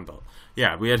the Sun Belt.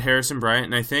 Yeah, we had Harrison Bryant,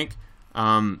 and I think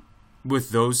with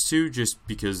those two, just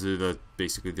because they're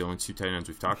basically the only 2 tight ends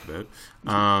we've talked about,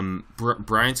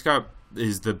 Bryant's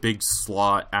is the big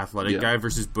slot athletic guy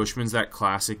versus Bushman's that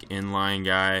classic inline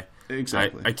guy.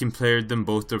 Exactly. I compared them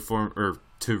both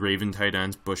to Raven tight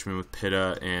ends, Bushman with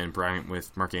Pitta and Bryant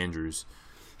with Mark Andrews.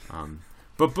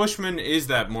 But Bushman is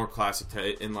that more classic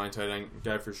inline tight end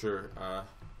guy for sure.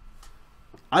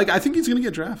 I think he's going to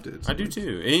get drafted. I do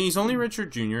too. And he's only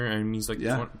redshirt junior, and he's like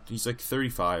he's like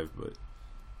 35, but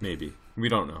maybe. We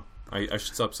don't know. I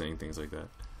should stop saying things like that.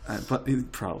 But he's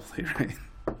probably right.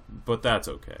 But that's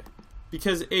okay.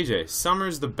 Because, AJ,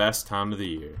 summer's the best time of the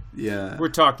year. Yeah. We're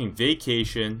talking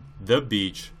vacation, the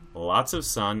beach, lots of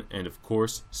sun, and, of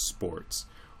course, sports.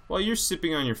 While you're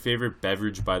sipping on your favorite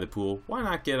beverage by the pool, why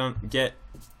not get a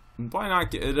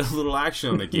little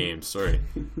action on the games? Sorry.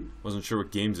 Wasn't sure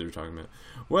what games they were talking about.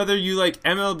 Whether you like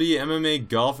MLB, MMA,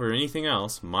 golf, or anything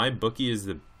else, MyBookie is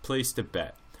the place to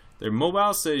bet. Their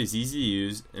mobile site is easy to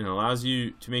use and allows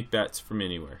you to make bets from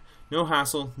anywhere. No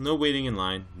hassle, no waiting in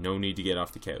line, no need to get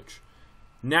off the couch.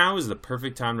 Now is the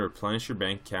perfect time to replenish your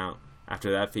bank account after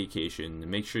that vacation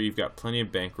and make sure you've got plenty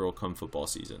of bankroll come football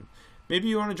season. Maybe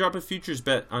you want to drop a futures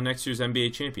bet on next year's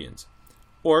NBA champions.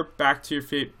 Or back your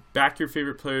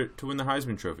favorite player to win the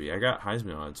Heisman Trophy. I got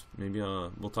Heisman odds. Maybe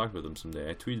we'll talk about them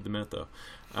someday. I tweeted them out, though.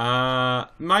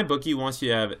 MyBookie wants you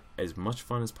to have as much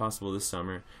fun as possible this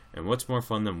summer, and what's more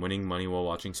fun than winning money while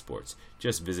watching sports?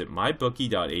 Just visit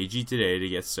mybookie.ag today to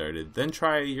get started, then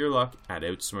try your luck at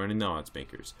outsmarting the odds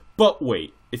makers. But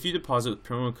wait, if you deposit with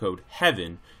promo code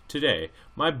HEAVEN today,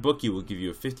 MyBookie will give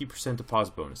you a 50%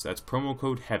 deposit bonus. That's promo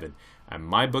code HEAVEN. At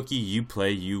MyBookie, you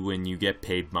play, you win, you get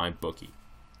paid. MyBookie.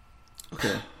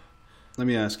 Okay. Let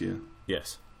me ask you.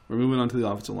 Yes. We're moving on to the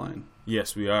offensive line.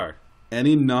 Yes, we are.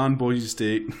 Any non-Boise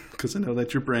State, because I know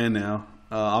that's your brand now,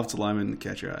 offensive lineman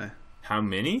catch your eye? How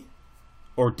many?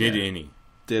 Or did any?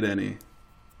 Did any.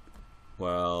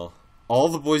 Well, all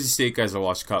the Boise State guys I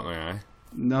watched caught my eye.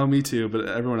 No, me too, but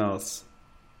everyone else.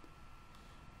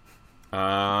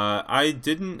 I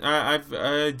didn't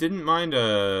mind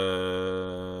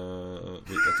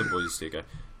Wait, that's a Boise State guy.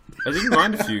 I didn't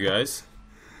mind a few guys.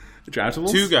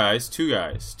 Draftables? Two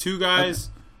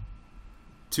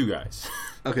guys.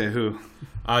 Okay, who?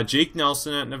 Jake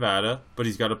Nelson at Nevada, but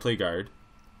he's got to play guard.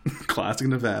 Classic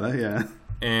Nevada, yeah.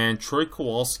 And Troy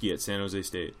Kowalski at San Jose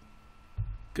State.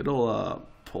 Good old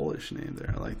Polish name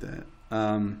there. I like that.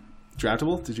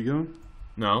 Draftable? Did you get him?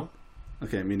 No.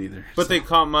 Okay, me neither. But they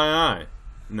caught my eye,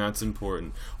 and that's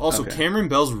important. Also, Okay. Cameron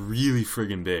Bell's really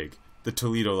friggin' big. The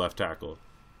Toledo left tackle.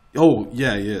 Oh,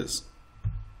 yeah, he is.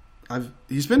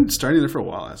 He's been starting there for a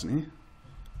while, hasn't he?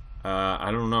 I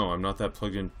don't know. I'm not that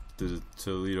plugged into the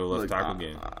Toledo left tackle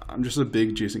game. I'm just a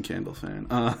big Jason Candle fan.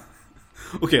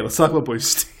 Okay, let's talk about Boise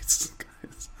State,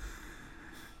 guys.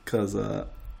 Because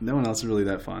no one else is really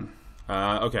that fun.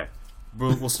 Okay.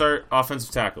 We'll start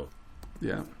offensive tackle.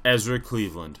 Yeah. Ezra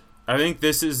Cleveland. I think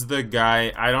this is the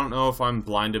guy. I don't know if I'm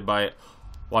blinded by it,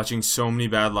 watching so many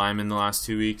bad linemen the last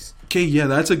 2 weeks. Okay, yeah,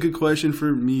 that's a good question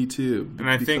for me, too. And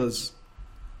I think... Because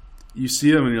you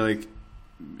see him and you're like,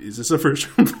 is this a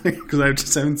first-round player? Because I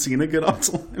just haven't seen a good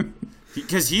offensive lineman.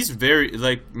 Because he's very...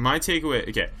 Like, my takeaway...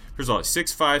 Okay, first of all,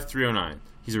 6'5", 309.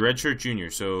 He's a redshirt junior,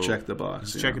 so... Check the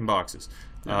box. He's checking boxes.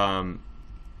 Yeah.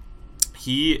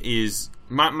 He is...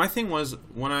 My thing was,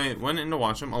 when I went in to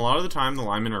watch him, a lot of the time the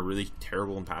linemen are really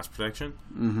terrible in pass protection.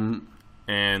 Mm-hmm.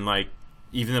 And, like,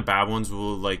 even the bad ones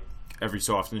will, like, every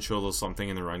so often show a little something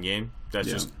in the run game. That's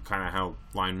just kind of how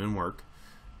linemen work.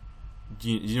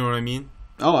 Do you know what I mean?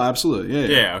 Oh,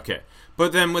 absolutely. Yeah, okay.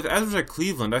 But then with Ezra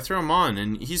Cleveland, I throw him on,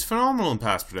 and he's phenomenal in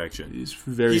pass protection. He's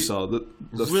very solid.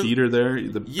 The feet are there.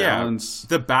 The balance.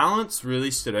 The balance really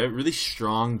stood out. Really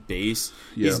strong base.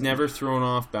 Yeah. He's never thrown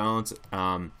off balance.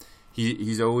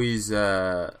 He's always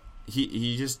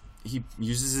he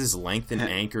uses his length and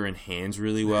anchor and hands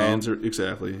really well. Hands are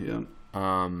exactly, yeah.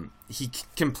 He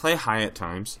can play high at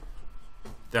times.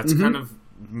 That's kind of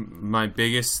my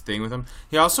biggest thing with him.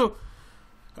 He also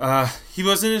he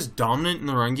wasn't as dominant in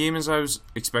the run game as I was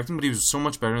expecting, but he was so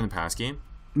much better in the pass game.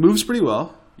 Moves pretty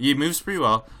well. He moves pretty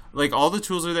well. Like, all the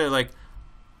tools are there. Like,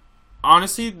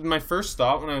 honestly, my first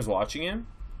thought when I was watching him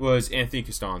was Anthony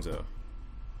Costanzo.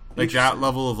 Like, that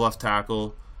level of left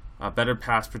tackle, better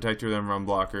pass protector than run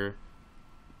blocker.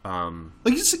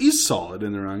 Like, he's solid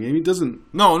in the run game. He doesn't...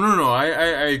 No. I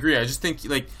agree. I just think,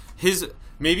 like, his...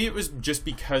 Maybe it was just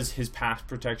because his pass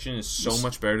protection is so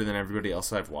much better than everybody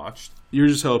else I've watched. You're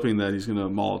just hoping that he's going to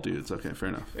maul dudes. Okay, fair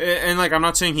enough. And, like, I'm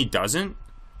not saying he doesn't.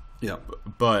 Yeah.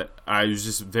 But I was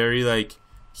just very, like...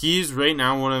 He's right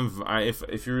now one of...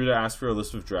 If you were to ask for a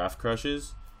list of draft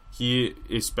crushes, he,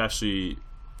 especially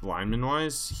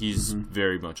lineman-wise, he's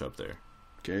very much up there.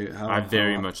 Okay. I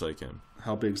very much like him.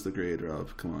 How big's the grade,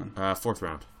 Rob? Come on. 4th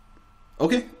round.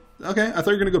 Okay. I thought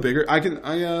you were going to go bigger.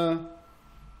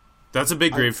 That's a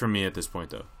big grade for me at this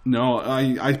point, though. No,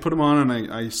 I put him on,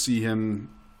 and I see him...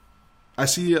 I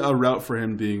see a route for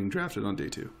him being drafted on day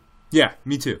 2. Yeah,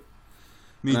 me too.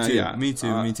 Me too. Yeah. Me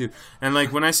too. And,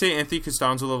 like, when I say Anthony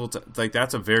Costanzo level, like,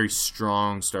 that's a very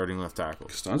strong starting left tackle.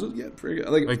 Costanzo, yeah, pretty good.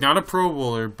 Like not a Pro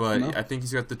Bowler, but no. I think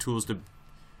he's got the tools to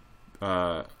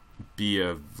be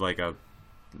a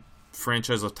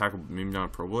franchise left tackle, maybe not a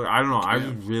Pro Bowler. I don't know. I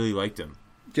really liked him.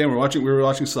 Again, we were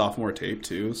watching sophomore tape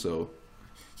too, so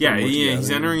he's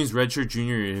entering his redshirt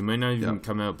junior year. He might not even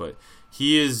come out, but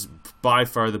he is by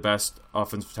far the best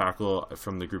offensive tackle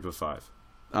from the group of 5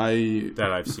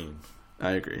 that I've seen.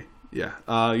 I agree. Yeah.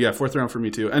 4th round for me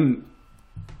too. And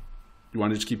you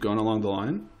want to just keep going along the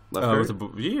line?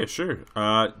 Yeah, sure.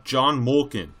 John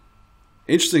Molken.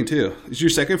 Interesting too. Is your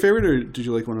second favorite, or did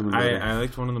you like one of them better? I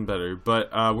liked one of them better,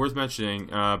 but worth mentioning,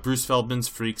 Bruce Feldman's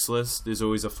Freaks List is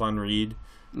always a fun read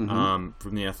from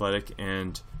The Athletic,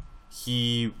 and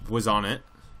he was on it.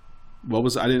 What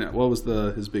was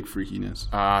his big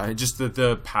freakiness? Just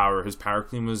the power. His power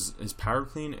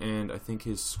clean and I think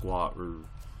his squat were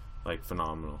like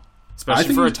phenomenal,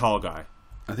 especially for a tall guy.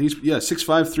 I think he's 6'5",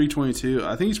 322.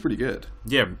 I think he's pretty good.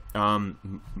 Yeah,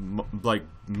 like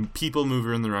people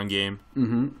mover in the run game.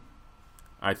 Mm-hmm.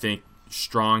 I think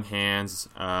strong hands,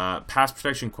 pass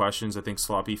protection questions. I think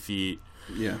sloppy feet.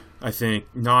 Yeah, I think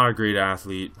not a great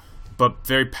athlete, but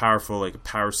very powerful, like a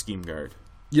power scheme guard.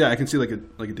 Yeah, I can see like a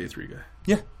day 3 guy.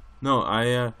 Yeah, no,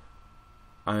 I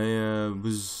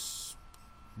was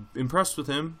impressed with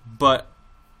him, but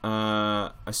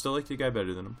I still like the guy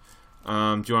better than him.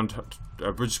 Do you want to?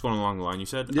 We're just going along the line. You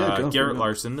said Garrett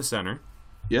Larson, the center.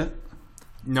 Yeah,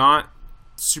 not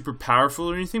super powerful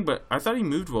or anything, but I thought he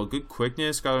moved well. Good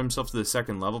quickness, got himself to the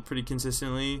second level pretty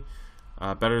consistently.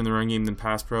 Better in the run game than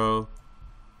pass pro.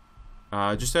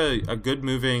 Just a good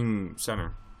moving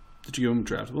center. Did you give him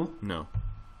draftable? No,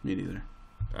 me neither.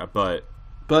 But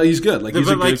he's good. Like, he's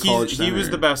a good college center. He was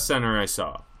the best center I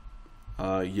saw.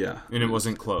 Yeah, and it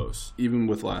wasn't close. Even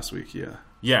with last week, yeah.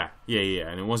 Yeah,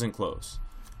 and it wasn't close.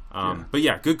 But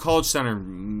yeah, good college center.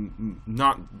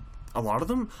 Not a lot of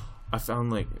them. I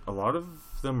found like a lot of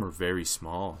them are very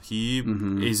small. He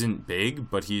isn't big,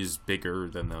 but he's bigger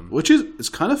than them. Which is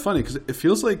kind of funny because it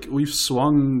feels like we've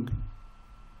swung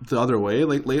the other way.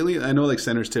 Like lately, I know like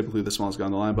center's typically the smallest guy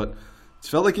on the line, but it's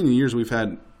felt like in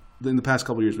the past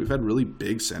couple of years, we've had really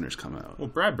big centers come out. Well,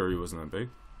 Bradbury wasn't that big.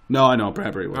 No, I know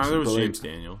Bradbury wasn't. No, there was James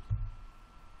Daniel.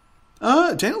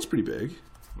 Daniel's pretty big.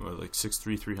 What, like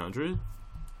 6'3", 300?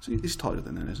 So he's taller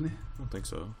than that, isn't he? I don't think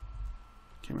so.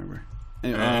 Can't remember.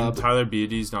 Anyway, And Tyler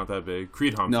Beatty's not that big.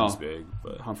 Creed Humphrey's big,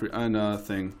 but Humphrey and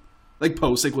thing like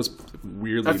Posick was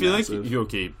weirdly. I feel massive. like you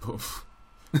okay.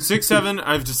 6'7",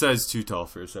 I've decided is too tall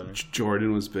for a center.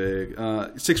 Jordan was big.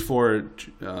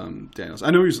 6'4", Daniels. I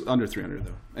know he's under 300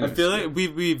 though. Anyways, I feel like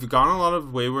we've gone a lot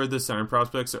of way where the center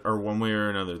prospects are one way or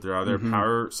another. They're either a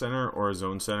power center or a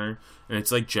zone center, and it's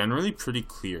like generally pretty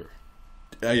clear.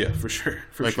 Yeah, for sure.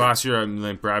 Last year,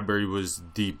 like Bradbury was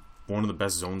one of the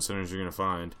best zone centers you're gonna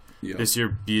find. Yeah. This year,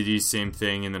 Beatty's same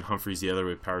thing, and then Humphrey's the other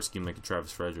way, power scheme like a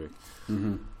Travis Frederick.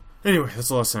 Mm-hmm. Anyway, that's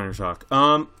a lot of center talk.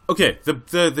 Okay,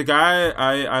 the guy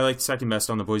I liked second best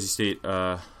on the Boise State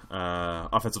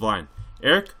offensive line,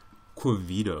 Eric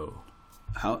Quavito.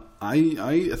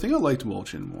 I think I liked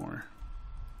Molchin more.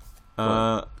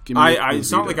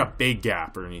 It's not like a big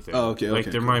gap or anything. Oh, okay. Like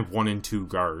they're cool. my 1 and 2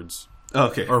 guards.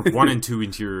 Okay. Or 1 and 2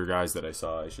 interior guys that I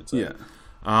saw, I should say. Yeah.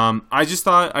 I just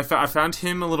thought I found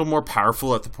him a little more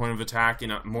powerful at the point of attack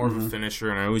and more of a finisher,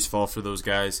 and I always fall for those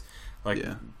guys.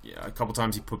 A couple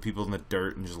times he put people in the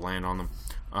dirt and just land on them.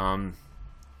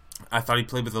 I thought he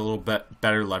played with a little bit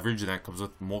better leverage, and that comes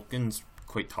with Molkin's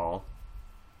quite tall.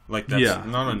 Like, that's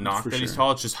not a knock that he's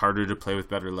tall. It's just harder to play with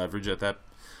better leverage at that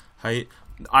height.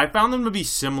 I found them to be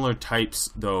similar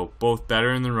types, though. Both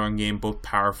better in the run game, both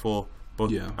powerful, both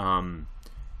use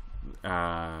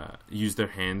their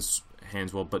hands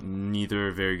well, but neither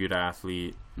a very good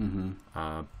athlete. Mm-hmm.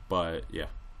 But, yeah.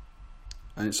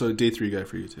 So day 3 guy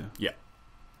for you, too? Yeah.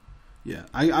 Yeah.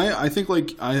 I think,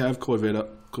 like, I have Quavito.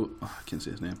 I can't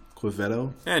say his name.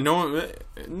 Quavito? Yeah,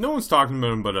 no one's talking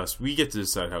about him but us. We get to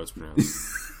decide how it's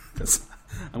pronounced.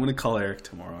 I'm going to call Eric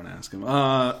tomorrow and ask him.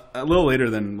 A little later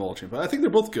than Molchin, but I think they're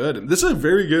both good. This is a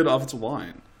very good offensive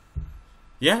line.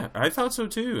 Yeah, I thought so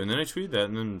too. And then I tweeted that,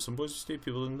 and then some Boise State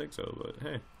people didn't think so. But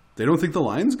hey, they don't think the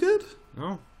line's good?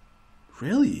 No,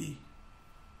 really?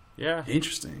 Yeah,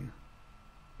 interesting.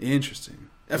 I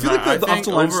feel like the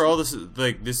offensive line overall, this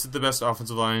is the best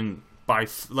offensive line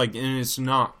and it's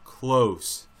not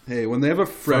close. Hey, when they have a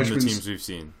freshman, from the teams we've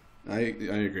seen. I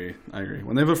agree.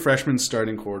 When they have a freshman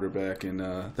starting quarterback and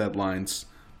that line's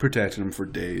protecting them for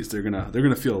days, they're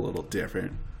gonna feel a little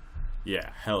different. Yeah,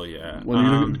 hell yeah.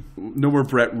 No more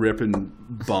Brett Rip and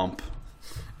bump.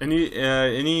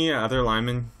 Any other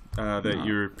linemen that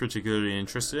you're particularly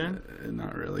interested in?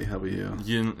 Not really. How about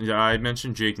you? I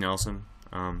mentioned Jake Nelson.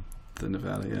 The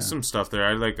Nevada, yeah. There's some stuff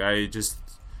there. He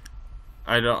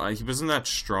wasn't that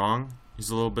strong. He's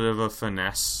a little bit of a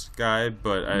finesse guy,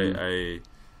 but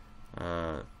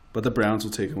but the Browns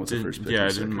will take him with the first pick. Yeah, I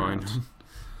didn't mind him.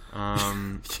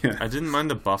 I didn't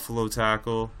mind the Buffalo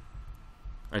tackle.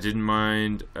 I didn't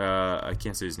mind. I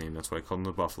can't say his name. That's why I called him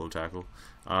the Buffalo tackle.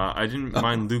 I didn't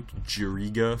mind Luke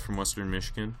Jiriga from Western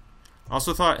Michigan. I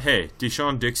also thought, hey,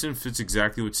 Deshaun Dixon fits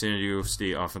exactly what San Diego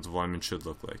State offensive linemen should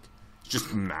look like.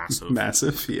 Just massive.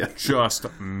 Massive, yeah. Just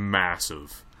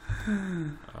massive.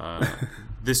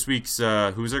 This week's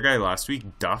who was our guy last week?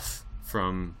 Duff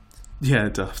from. Yeah,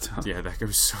 Duff. Yeah, that guy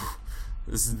was so.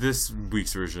 This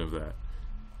week's version of that.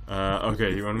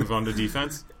 Okay, you want to move on to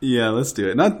defense? Yeah, let's do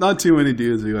it. Not too many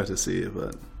dudes we got to see,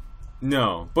 but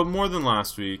no, but more than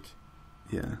last week.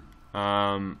 Yeah.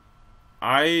 There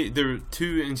were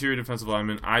 2 interior defensive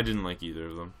linemen. I didn't like either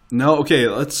of them. No, okay.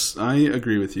 I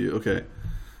agree with you. Okay,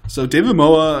 so David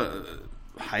Moa,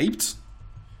 hyped,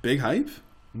 big hype.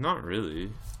 Not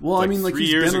really. Well, I mean, 3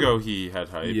 years ago he had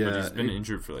hype, but he's been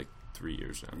injured for 3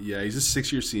 years now. Yeah, he's a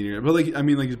 6-year senior, but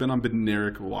he's been on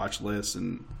Bednarik watch lists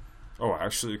and. Oh,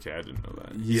 actually, okay, I didn't know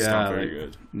that. He's not very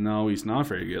good. No, he's not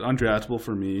very good. Undraftable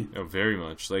for me. Oh, very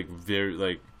much.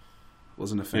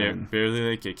 Wasn't a fan.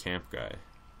 Barely like a camp guy.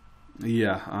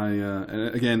 Yeah,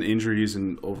 and again, injuries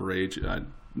and overage,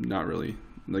 not really,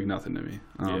 nothing to me.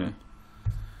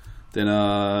 Then,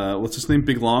 what's his name?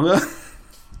 Big Longa?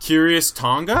 Curious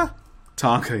Tonga?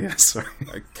 Tonga, yes, sorry.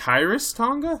 Kyrus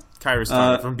Tonga? Kyrus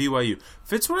Tonga from BYU.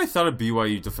 Fits what I thought a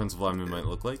BYU defensive lineman might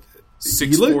look like.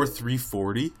 6'4",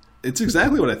 340. It's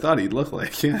exactly what I thought he'd look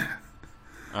like, yeah.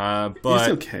 But he's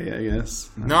okay, I guess.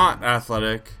 Not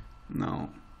athletic. No.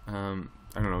 I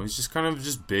don't know. He's just kind of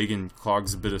just big and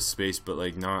clogs a bit of space, but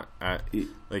he's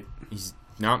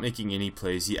not making any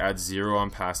plays. He adds 0 on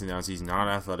passing downs. He's not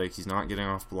athletic. He's not getting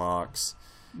off blocks.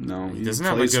 No, he doesn't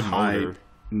have a good motor.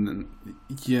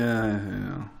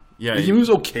 Yeah. He moves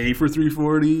okay for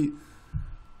 340.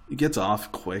 He gets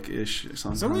off quick-ish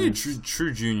sometimes. He's only a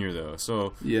true junior, though.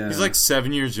 So yeah. He's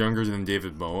 7 years younger than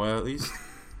David Moa, at least.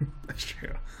 That's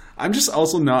true. I'm just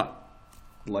also not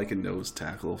a nose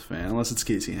tackle fan, unless it's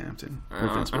Casey Hampton.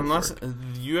 Unless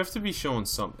you have to be showing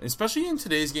something, especially in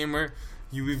today's game where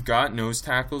we've got nose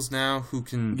tackles now who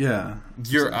can. Yeah.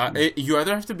 You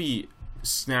either have to be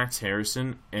Snacks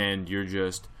Harrison and you're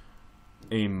just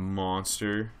a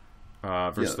monster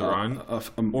versus the run,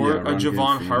 or a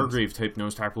Javon Hargrave type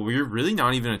nose tackle where you're really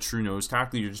not even a true nose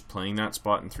tackle. You're just playing that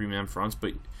spot in 3-man fronts,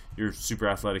 but you're super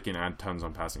athletic and add tons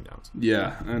on passing downs.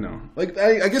 Yeah, I know. Like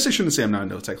I guess I shouldn't say I'm not a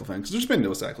nose tackle fan because there's been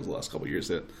nose tackles the last couple of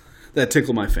years that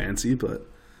tickle my fancy, but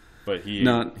he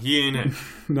ain't it.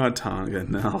 Not Tonga,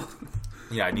 no.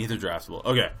 Yeah, neither draftable.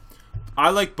 Okay, I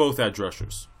like both edge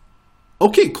rushers.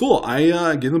 Okay, cool.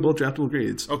 I give them both draftable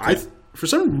grades. Okay. For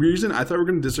some reason, I thought we were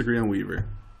going to disagree on Weaver.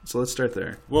 So let's start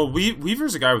there. Well,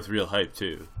 Weaver's a guy with real hype,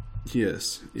 too. He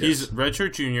is. Yes. He's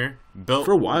redshirt junior. Built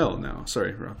for a while now.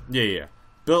 Sorry, Rob. Yeah.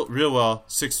 Built real well.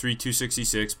 6'3",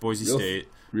 266, Boise State.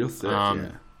 Real thick,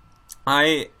 yeah.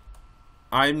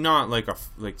 I'm not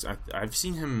I've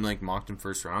seen him mocked in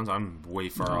first rounds. I'm way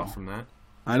far off from that.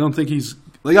 I don't think he's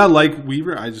I like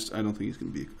Weaver. I don't think he's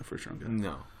going to be a first round guy.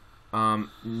 No.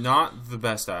 Not the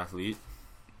best athlete.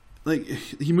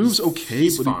 He moves okay,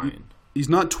 he's but fine. He's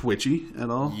not twitchy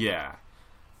at all. Yeah.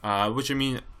 Which, I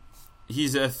mean,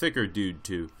 he's a thicker dude,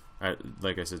 too.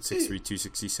 Like I said, 6'3",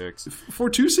 266. For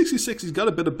 266, he's got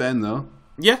a bit of bend, though.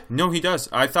 Yeah, no, he does.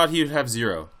 I thought he would have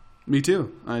 0. Me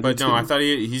too. I thought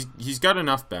he's got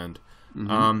enough bend.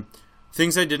 Mm-hmm.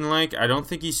 Things I didn't like, I don't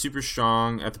think he's super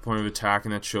strong at the point of attack,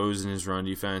 and that shows in his run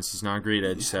defense. He's not a great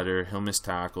edge setter. He'll miss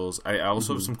tackles. I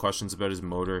also have some questions about his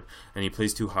motor, and he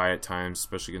plays too high at times,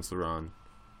 especially against the run.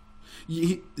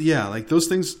 Those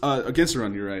things against the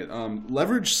run. You're right.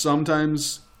 Leverage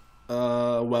sometimes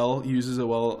uses it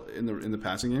well in the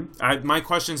passing game. My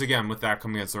questions again with that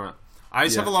coming against the run. I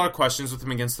just have a lot of questions with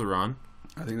him against the run.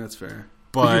 I think that's fair.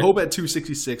 But you hope at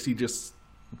 266 he just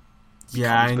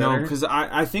I know, because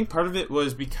I think part of it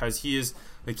was because he's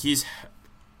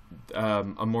a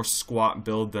more squat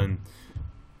build than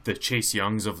the Chase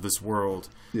Youngs of this world.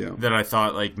 Yeah. That I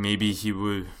thought maybe he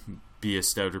would be a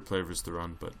stouter player versus the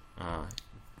run, but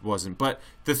wasn't. But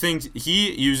the thing,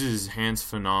 he uses his hands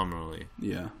phenomenally.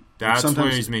 Yeah. That's where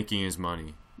he's making his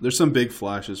money. There's some big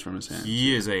flashes from his hands.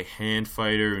 He is a hand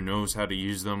fighter who knows how to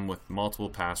use them with multiple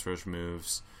pass rush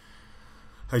moves.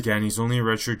 Again, he's only a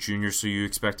redshirt junior, so you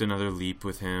expect another leap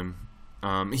with him.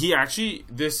 He actually,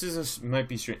 might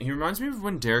be strange. He reminds me of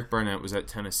when Derek Barnett was at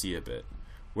Tennessee a bit,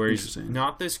 where he's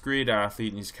not this great athlete,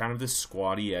 and he's kind of this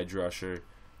squatty edge rusher,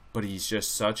 but he's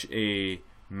just such a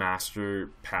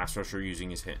master pass rusher using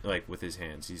his hand, with his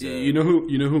hands. He's you know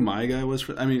who my guy was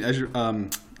for. I mean, as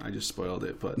I just spoiled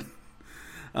it, but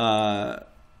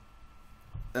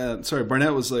sorry,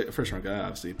 Barnett was a first round guy,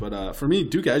 obviously, but for me,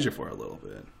 Duke Ejiofor a little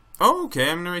bit. Oh, okay.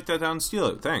 I'm gonna write that down and steal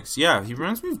it. Thanks. Yeah, he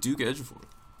reminds me of Duke Ejiofor.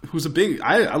 Who's a big?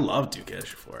 I love Duke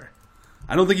Ejiofor.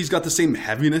 I don't think he's got the same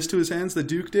heaviness to his hands that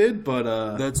Duke did,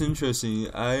 but that's interesting.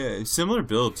 Similar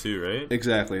build too, right?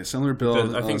 Exactly, similar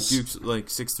build. I think Duke's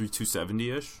 6'3",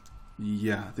 270-ish.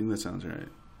 Yeah, I think that sounds right.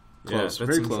 Close, yeah,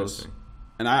 very close.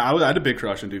 And I had a big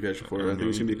crush on Duke Ejiofor. I think he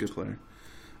was gonna be a good player.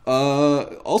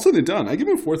 All said and done, I give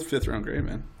him a 4th, 5th round grade,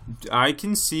 man. I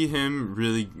can see him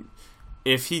really.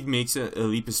 If he makes a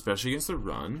leap, especially against the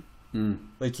run,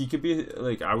 he could be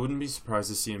I wouldn't be surprised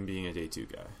to see him being a day 2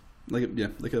 guy.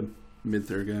 Like a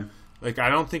mid-third guy. I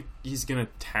don't think he's gonna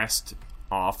test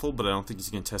awful, but I don't think he's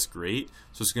gonna test great.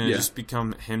 So it's gonna just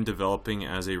become him developing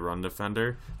as a run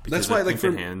defender. Because that's why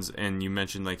the hands, and you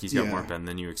mentioned he's got more bend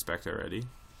than you expect already.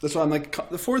 That's why I'm the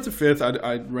 4th or 5th.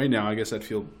 I right now I guess I'd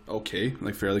feel okay,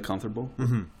 fairly comfortable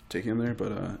taking him there.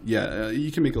 But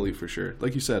you can make a leap for sure.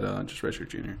 Like you said, just redshirt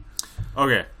junior.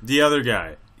 Okay, the other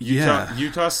guy,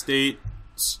 Utah State,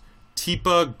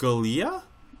 Tipa Galea.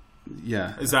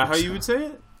 Yeah, is that how you would say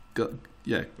it?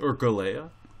 Yeah, or Galea.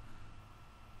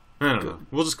 I don't know.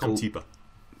 We'll just call him Tipa.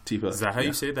 Tipa. Is that how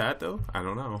you say that though? I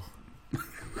don't know.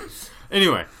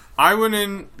 Anyway, I went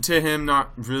into him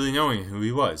not really knowing who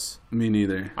he was. Me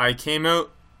neither. I came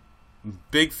out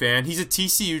big fan. He's a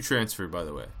TCU transfer, by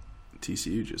the way.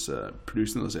 TCU just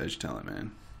producing those edge talent,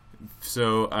 man.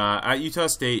 So at Utah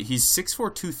State, he's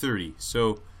 6'4", 230.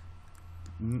 So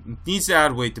needs to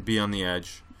add weight to be on the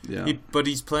edge. Yeah. But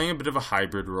he's playing a bit of a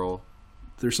hybrid role.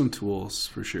 There's some tools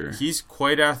for sure. He's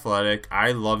quite athletic.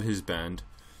 I love his bend.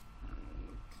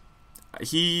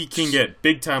 He can get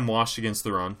big time washed against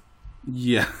the run.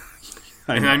 Yeah.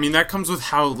 I mean that comes with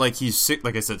how he's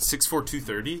like I said 6'4",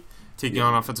 230 taking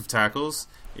on offensive tackles.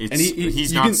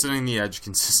 He's not sitting the edge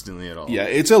consistently at all. Yeah,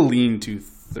 it's a lean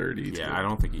 230. Yeah, I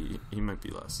don't think he might be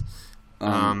less.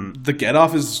 The get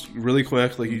off is really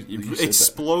quick.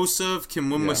 Explosive, can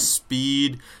win with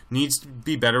speed. Needs to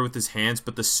be better with his hands,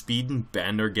 but the speed and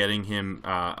bend are getting him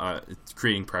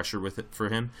creating pressure with it for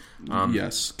him.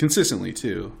 Yes, consistently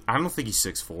too. I don't think he's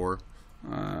 6'4".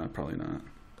 Probably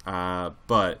not.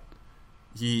 But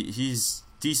He's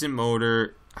decent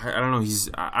motor. I don't know.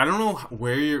 I don't know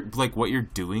where you're like what you're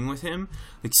doing with him,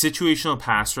 like situational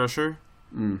pass rusher.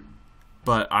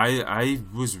 But I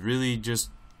was really just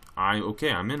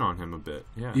I'm in on him a bit.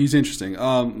 Yeah, he's interesting.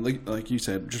 Like you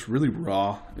said, just really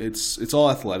raw. It's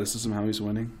all athleticism how he's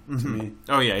winning to me.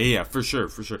 Oh yeah, for sure.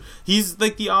 He's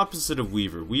like the opposite of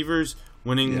Weaver. Weaver's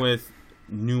winning with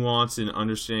nuance and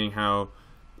understanding how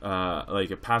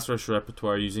like a pass rush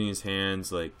repertoire using his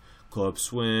hands, like club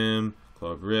swim,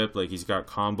 club rip, like he's got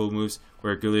combo moves,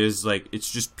 where Goulet is like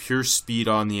it's just pure speed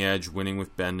on the edge, winning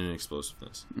with bend and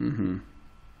explosiveness.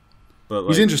 But like,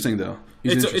 he's interesting though.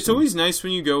 It's always nice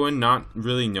when you go in not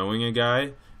really knowing a guy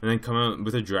and then come out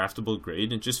with a draftable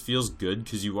grade. It just feels good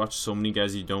because you watch so many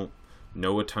guys you don't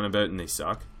know a ton about and they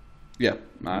suck. Yeah.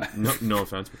 No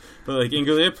offense, but like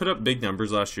Ingolea put up big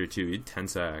numbers last year too. He had 10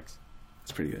 sacks.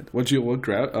 That's pretty good. What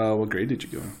grade did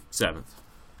you go? 7th.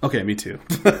 Okay, me too.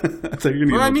 I thought you were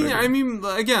gonna. Well, I mean,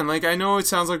 again, like I know it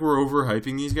sounds like we're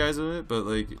overhyping these guys a bit, but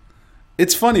like,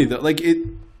 it's funny though. Like it.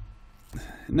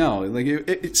 No,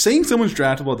 like saying someone's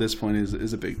draftable at this point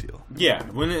is a big deal. Yeah,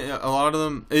 when a lot of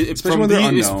them, especially when they're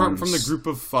unknowns. It's from the group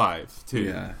of 5 too.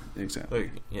 Yeah, exactly.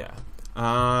 Like, yeah.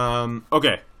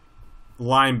 Okay.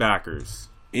 Linebackers.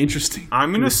 Interesting.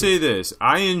 I'm gonna say this.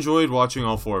 I enjoyed watching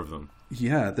all 4 of them.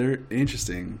 Yeah, they're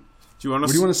interesting. Do you want to?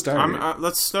 Where do you want to start?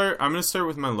 Let's start. I'm gonna start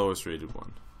with my lowest rated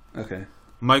one. Okay.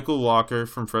 Michael Walker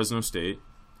from Fresno State.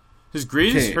 His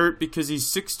grade is hurt because he's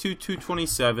 6'2",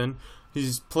 227.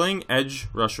 He's playing edge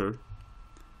rusher,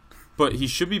 but he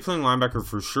should be playing linebacker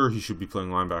for sure. He should be playing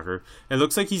linebacker. It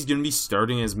looks like he's going to be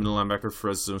starting as middle linebacker for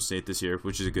Fresno State this year,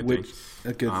 which is a good thing.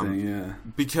 A good thing, yeah.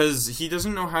 Because he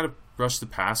doesn't know how to rush the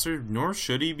passer, nor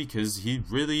should he, because he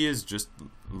really is just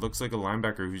looks like a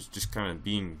linebacker who's just kind of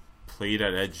being played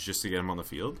at edge just to get him on the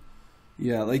field.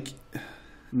 Yeah, like,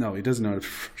 no, he doesn't know how to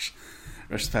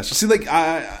rush the passer. See, like,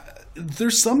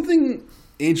 there's something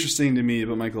interesting to me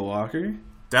about Michael Walker.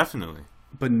 Definitely.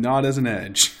 But not as an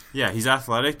edge. Yeah, he's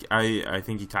athletic. I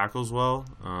think he tackles well.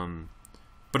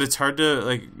 But it's hard to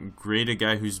like grade a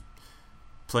guy who's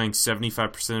playing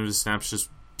 75% of his snaps just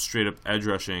straight up edge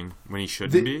rushing when he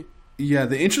shouldn't be. Yeah,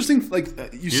 the interesting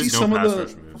you see some of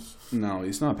the moves. No,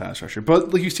 he's not a pass rusher.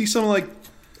 But like you see some like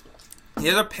he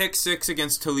had a pick 6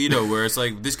 against Toledo where it's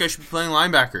like this guy should be playing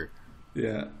linebacker.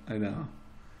 Yeah, I know.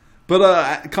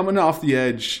 But coming off the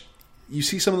edge, you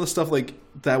see some of the stuff like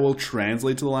that will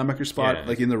translate to the linebacker spot,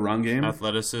 like in the run game.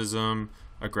 Athleticism,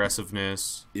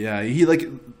 aggressiveness. Yeah, he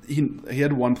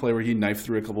had one play where he knifed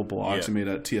through a couple blocks and made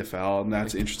a TFL, and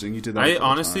that's interesting. He did that. I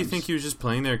honestly think he was just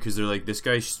playing there because they're like, this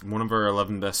guy's one of our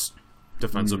 11 best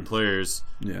defensive players.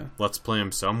 Yeah, let's play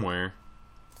him somewhere.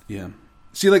 Yeah.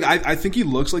 See, like I think he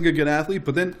looks like a good athlete,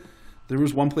 but then there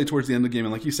was one play towards the end of the game,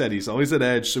 and like you said, he's always at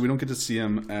edge, so we don't get to see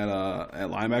him at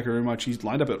linebacker very much. He's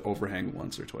lined up at overhang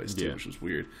once or twice too, which was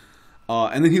weird.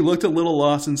 And then he looked a little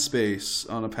lost in space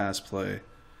on a pass play,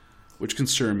 which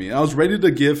concerned me. I was ready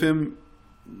to give him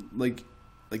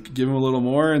give him a little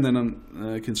more, and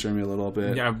then concerned me a little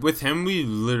bit. Yeah, with him, we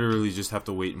literally just have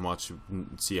to wait and watch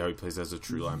and see how he plays as a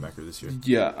true linebacker this year.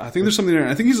 Yeah, I think there's something there.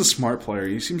 I think he's a smart player.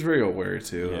 He seems very aware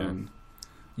too. Yeah.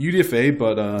 UDFA,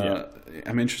 but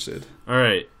I'm interested. All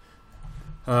right.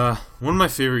 One of my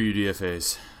favorite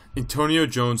UDFAs, Antonio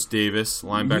Jones-Davis,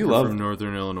 linebacker from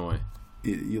Northern Illinois.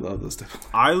 You love those stuff.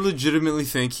 I legitimately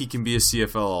think he can be a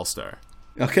CFL All-Star.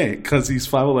 Okay, because he's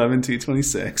 5'11",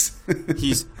 226.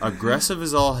 He's aggressive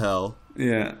as all hell.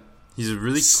 Yeah. He's a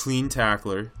really clean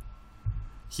tackler.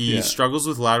 He struggles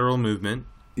with lateral movement.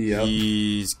 Yep.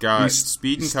 He's got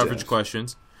speed and coverage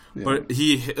questions. Yep. But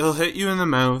he'll hit you in the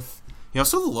mouth. He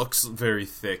also looks very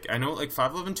thick. I know, like,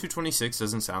 5'11", 226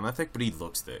 doesn't sound that thick, but he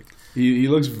looks thick. He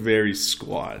looks very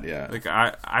squat, yeah. Like,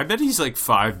 I bet he's, like,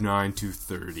 5'9",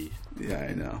 230. Yeah,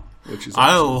 I know. Which is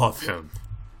I love him.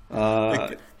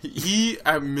 Like, he,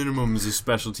 at minimum, is a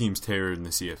special teams terror in the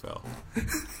CFL.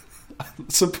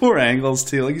 Some poor angles,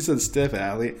 too. Like you said, stiff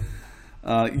athlete.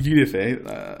 UDFA.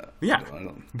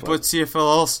 But CFL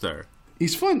All-Star.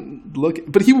 He's fun looking.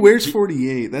 But he wears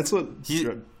 48. That's what...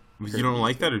 You don't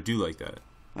like that or do like that?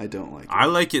 I don't like it. I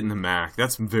like it in the MAC.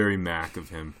 That's very MAC of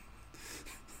him.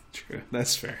 True.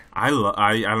 That's fair. I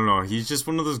don't know. He's just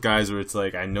one of those guys where it's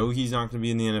like, I know he's not going to be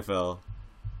in the NFL,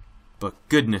 but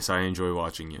goodness, I enjoy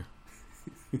watching you.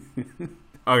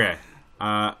 Okay.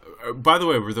 By the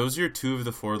way, were those your 2 of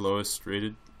the 4 lowest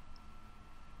rated?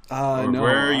 No.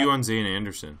 Where are you on Zane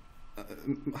Anderson? I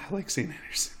like Zane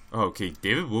Anderson. Oh, okay,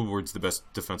 David Woodward's the best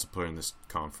defensive player in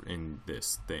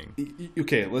this thing.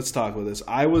 Okay, let's talk about this.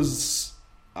 I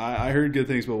heard good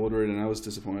things about Woodward, and I was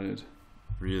disappointed.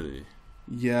 Really?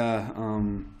 Yeah.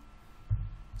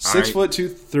 6'2",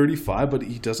 235, but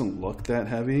he doesn't look that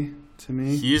heavy to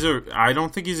me. I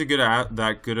don't think he's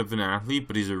that good of an athlete,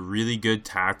 but he's a really good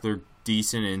tackler,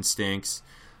 decent instincts.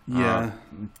 Yeah.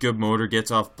 Good motor, gets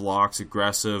off blocks,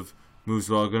 aggressive, moves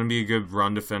well. Going to be a good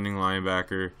run defending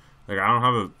linebacker. Like, I don't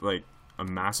have a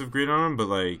massive grade on him, but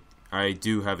like I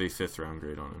do have a 5th round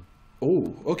grade on him.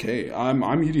 Oh, okay. I'm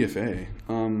UDFA.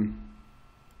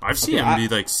 I've seen him be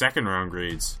like 2nd round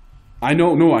grades. I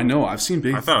know. I've seen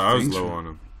big. I thought I was low on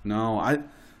him. No,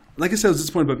 like I said, I was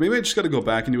disappointed, but maybe I just got to go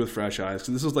back and do it with fresh eyes,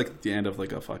 because this was like the end of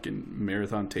like a fucking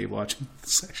marathon tape watching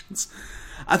sessions.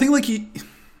 I think like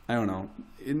I don't know,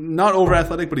 not over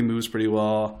athletic, but he moves pretty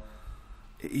well.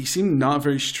 He seemed not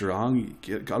very strong.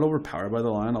 He got overpowered by the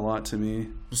line a lot to me.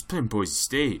 Just playing Boise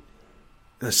State.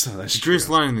 That's the true. greatest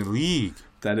line in the league.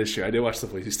 That is true. I did watch the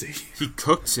Boise State. He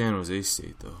cooked San Jose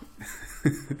State though.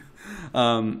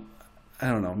 I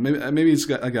don't know. Maybe it's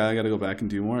a guy I got to go back and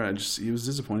do more. He was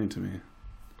disappointing to me.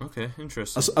 Okay,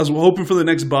 interesting. I was hoping for the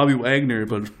next Bobby Wagner,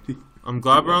 but I'm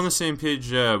glad we're on the same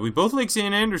page. We both like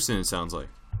Zane Anderson. It sounds like.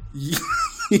 He's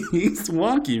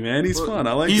wonky, man. He's fun.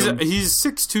 I like him. He's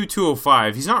 6'2",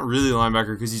 205. He's not really a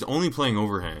linebacker because he's only playing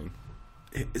overhang.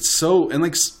 It's so, and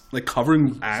like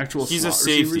covering actual. He's a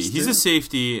safety. He's a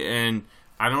safety, and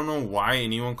I don't know why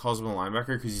anyone calls him a linebacker,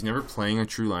 because he's never playing a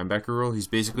true linebacker role. He's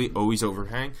basically always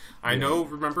overhang. I know.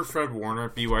 Remember Fred Warner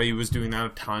at BYU was doing that a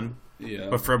ton. Yeah.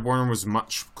 But Fred Warner was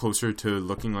much closer to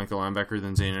looking like a linebacker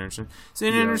than Zane Anderson.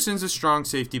 Zane Anderson's a strong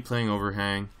safety playing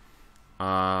overhang.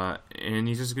 And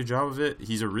he does a good job of it.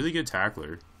 He's a really good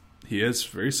tackler. He is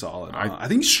very solid. I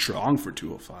think he's strong for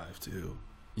 205 too.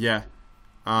 Yeah.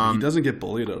 He doesn't get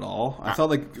bullied at all. I thought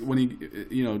like when he,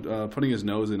 putting his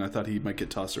nose in, I thought he might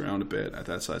get tossed around a bit at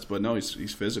that size, but no,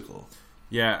 he's physical.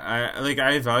 Yeah,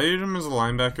 I evaluated him as a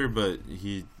linebacker, but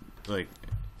he's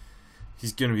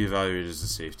going to be evaluated as a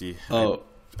safety. Oh,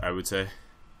 I would say.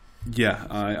 Yeah,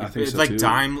 I think so like too.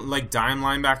 Dime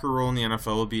linebacker role in the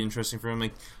NFL would be interesting for him.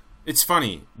 Like, it's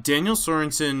funny. Daniel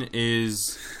Sorensen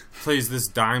plays this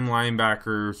dime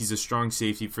linebacker. He's a strong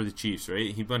safety for the Chiefs,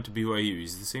 right? He went to BYU.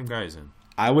 He's the same guy as him.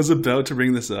 I was about to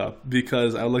bring this up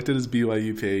because I looked at his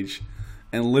BYU page,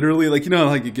 and literally, like,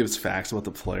 like it gives facts about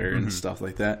the player and stuff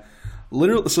like that.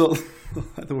 Literally, so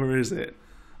where is it?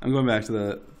 I'm going back to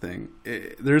the thing.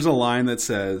 There's a line that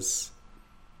says,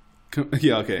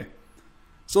 yeah, okay.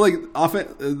 So, like,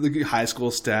 the high school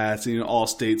stats,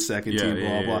 all-state second team,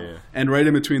 blah, blah. Yeah. And right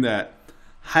in between that,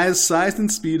 has size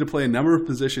and speed to play a number of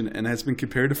positions and has been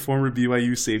compared to former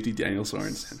BYU safety Daniel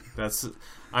Sorensen.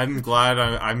 I'm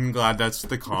glad that's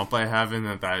the comp I have, and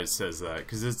that says that,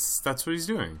 because that's what he's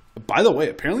doing. By the way,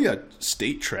 apparently a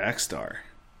state track star.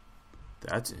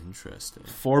 That's interesting.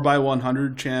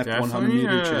 4x100 champ, 100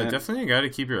 meter champ. Definitely a guy to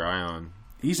keep your eye on.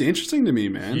 He's interesting to me,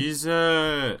 man. He's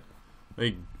I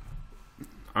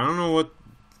don't know what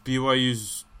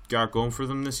BYU's got going for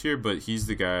them this year, but he's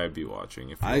the guy I'd be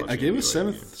watching. I gave a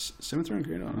seventh round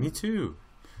grade on him. Me too.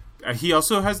 He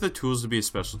also has the tools to be a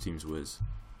special teams whiz.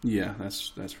 Yeah, that's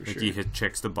for sure. He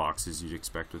checks the boxes you'd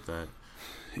expect with that.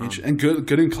 And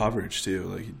good in coverage too.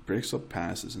 Like, he breaks up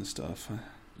passes and stuff.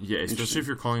 Yeah, especially if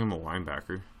you're calling him a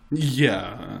linebacker.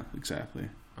 Yeah, exactly.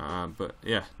 But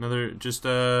yeah,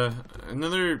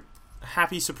 another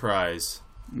happy surprise.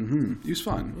 Mm-hmm. He was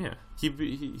fun. Yeah,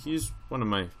 he's one of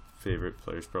my favorite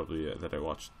players probably that I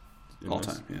watched all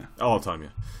time. Yeah, all time. Yeah.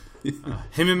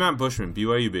 Him and Matt Bushman,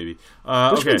 BYU baby.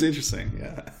 Bushman's interesting.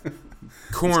 Yeah.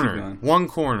 Corner, one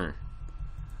corner.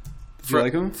 Do you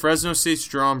like him? Fresno State's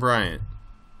Jerron Bryant.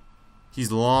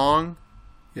 He's long.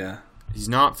 Yeah. He's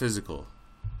not physical.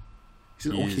 He's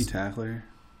an okay tackler.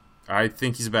 I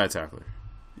think he's a bad tackler.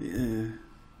 Yeah.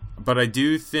 But I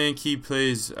do think he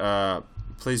plays well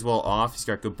off. He's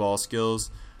got good ball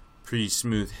skills, pretty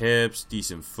smooth hips,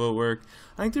 decent footwork.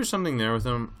 I think there's something there with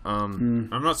him. I'm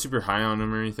not super high on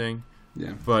him or anything.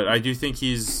 Yeah. But I do think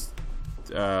he's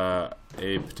a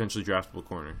potentially draftable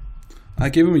corner. I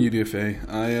gave him a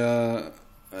UDFA.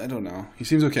 I don't know. He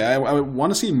seems okay. I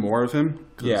want to see more of him.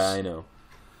 Yeah, I know.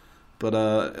 But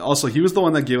also, he was the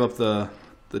one that gave up the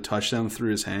touchdown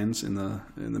through his hands in the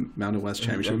Mountain West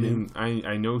Championship game.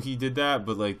 I know he did that,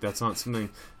 but like that's not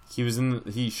something he was in.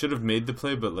 He should have made the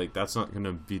play, but like that's not going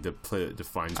to be the play that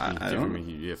defines me. Give him a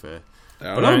UDFA.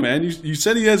 I don't know, man. You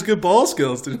said he has good ball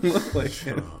skills. Didn't look like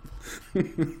Shut up.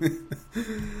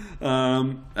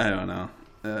 I don't know.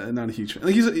 Not a huge fan.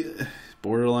 Like, he's a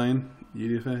borderline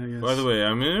UDFA, I guess. By the way,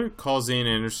 I'm going to call Zane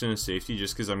Anderson a safety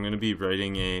just because I'm going to be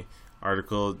writing a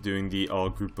article doing the all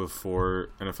group of 4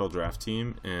 NFL draft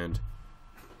team, and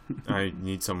I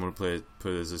need someone to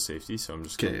put as a safety, so I'm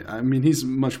just okay. I mean, he's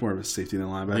much more of a safety than a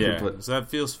linebacker. Yeah, but so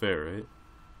that feels fair, right?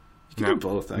 You can do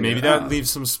both. Maybe that leaves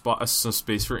some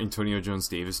space for Antonio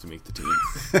Jones-Davis to make the team.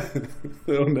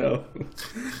 Oh, no.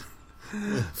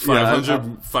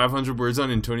 500 words on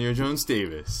Antonio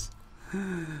Jones-Davis.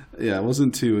 Yeah, I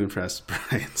wasn't too impressed,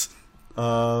 Brian.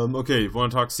 Okay,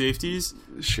 want to talk safeties?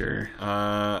 Sure.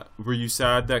 Were you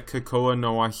sad that Kakoa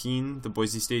Nawahin, the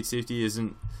Boise State safety,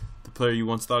 isn't the player you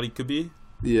once thought he could be?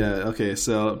 Yeah, okay,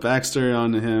 so backstory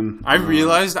on him. I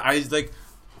realized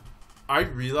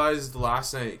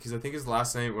last night, because I think it's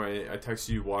last night when I texted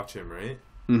you to watch him, right?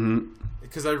 Mm-hmm.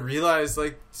 Because I realized,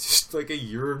 just a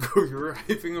year ago, you were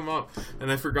hyping him up,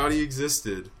 and I forgot he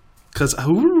existed. Because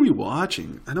who were we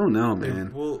watching? I don't know,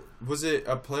 man. Well, was it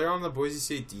a player on the Boise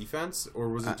State defense, or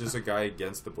was it just a guy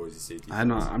against the Boise State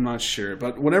defense? I'm not sure.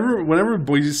 But whenever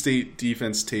Boise State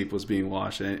defense tape was being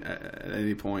watched at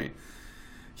any point,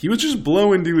 he was just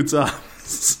blowing dudes up.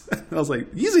 I was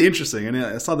like, he's interesting. And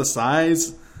I saw the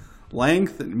size,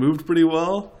 length, and moved pretty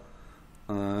well.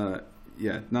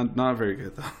 Yeah, not very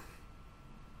good, though.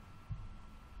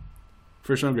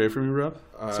 First round grade for me, Rob?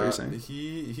 That's what you're saying?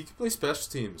 He could play special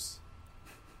teams.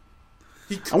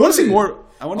 I want to see more.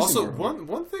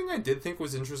 One thing I did think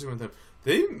was interesting with him,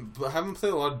 they haven't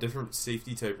played a lot of different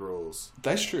safety type roles.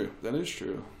 That's true. That is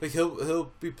true.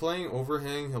 He'll be playing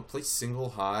overhang. He'll play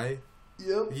single high.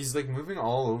 Yep. He's moving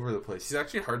all over the place. He's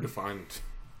actually hard to find.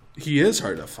 He is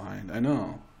hard to find. I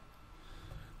know.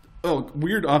 Oh,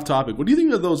 weird off topic. What do you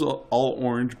think of those all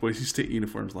orange Boise State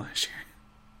uniforms last year?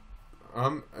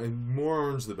 More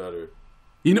orange the better.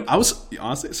 I was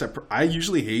honestly, I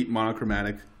usually hate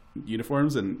monochromatic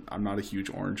uniforms, and I'm not a huge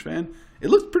orange fan. It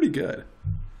looked pretty good.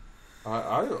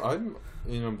 I'm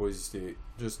in on Boise State.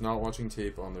 Just not watching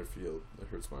tape on their field. It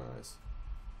hurts my eyes.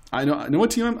 I know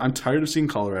what team I'm tired of seeing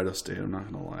Colorado State. I'm not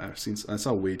gonna lie. I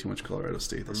saw way too much Colorado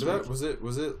State this week. Was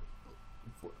it?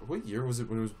 What year was it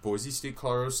when it was Boise State,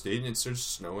 Colorado State, and it started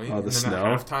snowing? Oh, and then snow.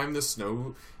 at halftime, the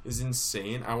snow is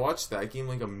insane. I watched that game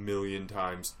 1,000,000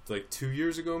 times. 2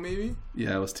 years ago, maybe.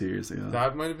 Yeah, it was 2 years ago.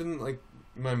 That might have been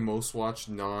my most watched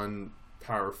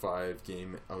non-Power 5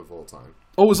 game of all time.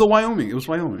 Oh, it was Wyoming. It was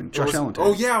Wyoming. Josh Allen.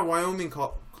 Oh yeah, Wyoming,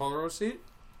 Colorado State,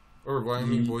 or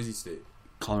Wyoming, Boise State.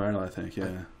 Colorado, I think.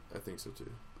 Yeah, I think so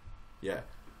too. Yeah.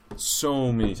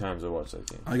 So many times I watched that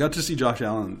game. I got to see Josh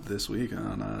Allen this week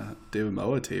on David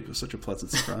Moa tape. It was such a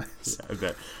pleasant surprise. Yeah, I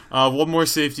bet. One more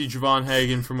safety, Javon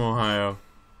Hagan from Ohio.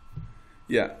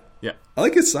 Yeah. Yeah. I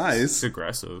like his size. It's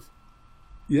aggressive.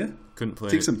 Yeah. Couldn't play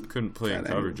in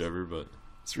coverage ever, but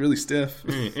it's really stiff.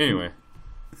 Anyway,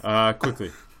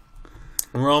 quickly.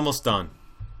 We're almost done.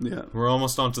 Yeah. We're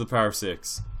almost on to the Power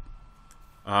 6.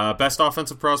 Best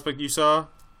offensive prospect you saw?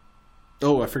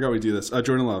 Oh, I forgot we do this.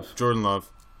 Jordan Love. Jordan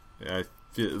Love. I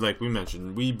feel like we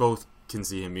mentioned, we both can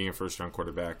see him being a first-round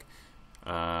quarterback.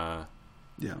 Yeah.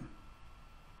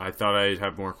 I thought I'd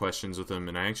have more questions with him,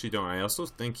 and I actually don't. I also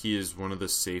think he is one of the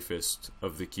safest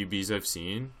of the QBs I've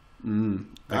seen.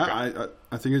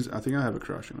 I think I have a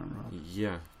crush on him, Rob.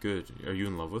 Yeah, good. Are you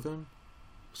in love with him?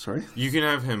 Sorry? You can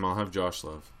have him. I'll have Josh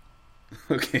Love.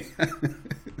 Okay.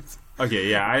 Okay,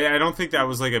 yeah. I don't think that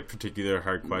was a particular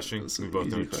hard question. We both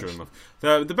know Jordan Love.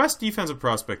 The best defensive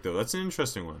prospect, though, that's an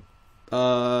interesting one.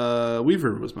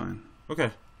 Weaver was mine.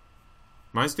 Okay.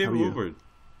 Mine's David Woodward.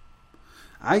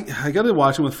 I got to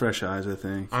watch him with fresh eyes, I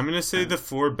think. I'm going to say the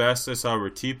four best I saw were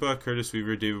Tipa, Curtis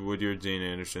Weaver, David Woodyard, Zane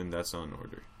Anderson. That's not in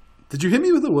order. Did you hit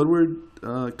me with a Woodward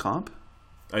comp?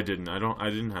 I didn't. I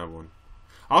didn't have one.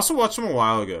 I also watched him a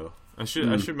while ago. I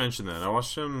should mention that. I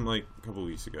watched him a couple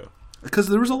weeks ago. Because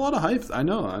there was a lot of hype. I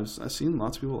know. I've seen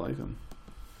lots of people like him.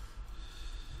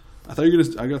 I thought you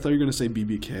were gonna say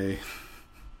BBK.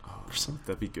 Oh,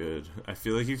 that'd be good. I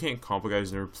feel like you can't comp a guy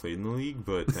who's never played in the league,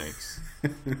 but thanks.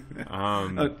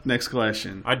 Next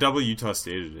question. I double Utah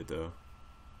Stated it though.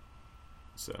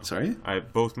 So sorry.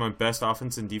 Both my best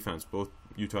offense and defense, both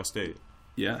Utah State.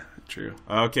 Yeah, true.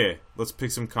 Okay, let's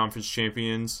pick some conference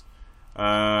champions.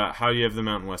 How do you have the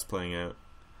Mountain West playing out?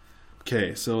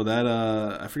 Okay, so that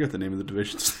I forget the name of the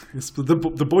divisions.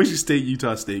 the Boise State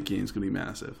Utah State game is going to be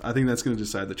massive. I think that's going to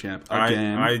decide the champ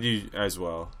again. I do as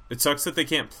well. It sucks that they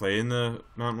can't play in the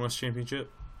Mountain West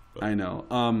Championship. But. I know.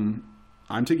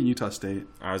 I'm taking Utah State.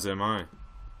 As am I.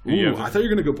 Ooh, I thought you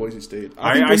were going to go Boise State.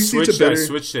 I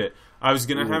switched it. I was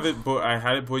going to have it, but I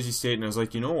had it Boise State, and I was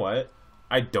like, you know what?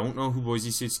 I don't know who Boise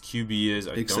State's QB is.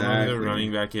 I don't know who the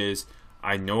running back is.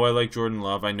 I know I like Jordan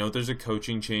Love. I know there's a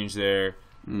coaching change there.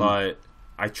 But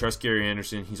I trust Gary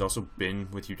Anderson. He's also been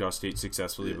with Utah State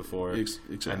successfully before.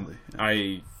 Exactly.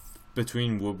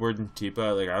 Between Woodward and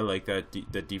Tipa, I like that.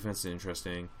 That defense is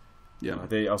interesting. Yeah.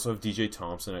 They also have DJ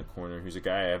Thompson at corner, who's a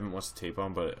guy I haven't watched the tape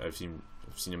on, but I've seen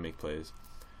him make plays.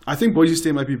 I think Boise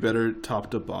State might be better top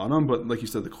to bottom, but like you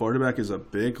said, the quarterback is a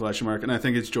big question mark, and I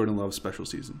think it's Jordan Love's special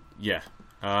season. Yeah.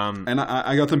 And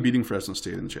I got them beating Fresno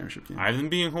State in the championship game. I have them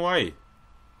beating Hawaii.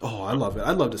 Oh, I love it.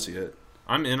 I'd love to see it.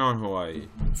 I'm in on Hawaii.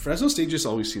 Fresno State just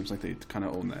always seems like they kind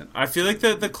of own that. I feel like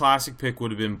the classic pick would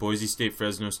have been Boise State,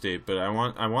 Fresno State, but I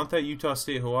want that Utah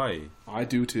State, Hawaii. I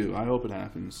do too. I hope it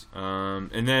happens.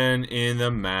 And then in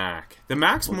the MAC. The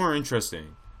MAC's more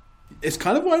interesting. It's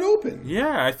kind of wide open.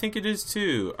 Yeah, I think it is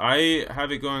too. I have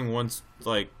it going once,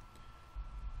 like,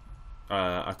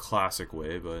 a classic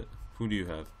way, but who do you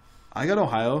have? I got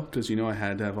Ohio, because I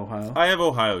had to have Ohio. I have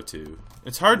Ohio too.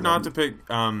 It's hard not to pick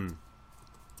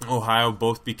Ohio,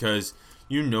 both because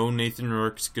Nathan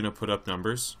Rourke's going to put up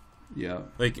numbers. Yeah.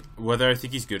 Like, whether I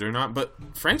think he's good or not, but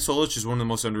Frank Solich is one of the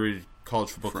most underrated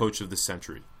college football coaches of the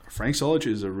century. Frank Solich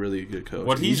is a really good coach.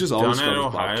 What he's just done at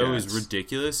Ohio is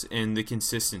ridiculous, and the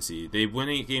consistency. They win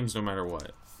 8 games no matter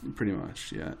what. Pretty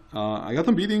much, yeah. I got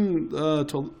them beating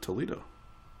Toledo.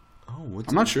 Oh,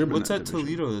 I'm not sure. What's that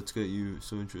Toledo that's got you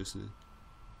so interested?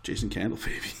 Jason Candle,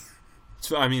 baby.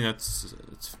 So, I mean,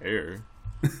 that's fair.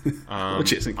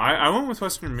 Jason I went with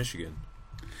Western Michigan.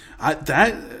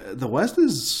 The West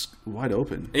is wide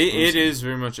open. It is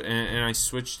very much, and I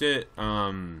switched it.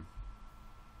 I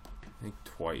think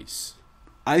twice.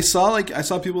 I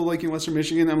saw people liking Western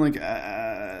Michigan. I'm like,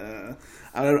 I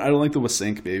don't like the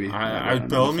Wasink, baby.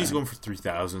 Bellamy's going for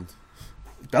 3,000.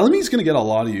 Bellamy's going to get a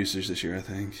lot of usage this year, I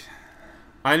think.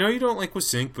 I know you don't like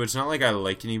Wasink, but it's not like I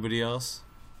like anybody else.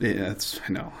 Yeah,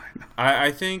 I know. I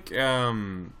think.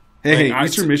 Hey,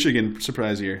 Eastern Michigan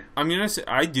surprise year. I'm gonna say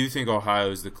I do think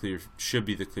Ohio is should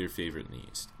be the clear favorite in the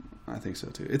East. I think so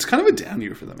too. It's kind of a down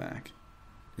year for the MAC.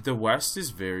 The West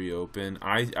is very open.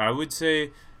 I would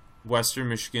say Western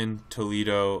Michigan,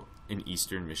 Toledo, and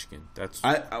Eastern Michigan.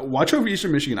 I watch over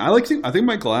Eastern Michigan. I think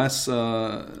Mike Glass.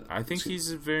 I think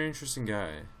he's a very interesting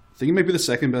guy. I think he might be the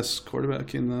second best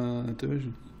quarterback in the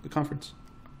division, the conference.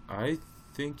 I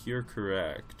think you're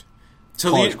correct.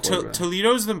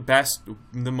 Toledo's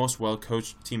the most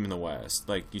well-coached team in the West.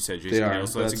 Like you said, Jason Candle,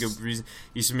 so that's a good reason.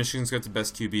 Eastern Michigan's got the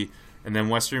best QB. And then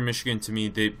Western Michigan, to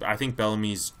me, I think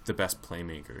Bellamy's the best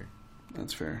playmaker.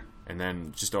 That's fair. And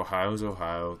then just Ohio's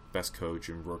Ohio, best coach,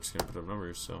 and Rourke's going to put up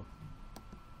numbers. So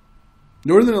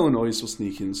Northern Illinois will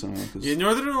sneak in somehow. Yeah,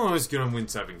 Northern Illinois is going to win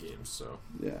 7 games. So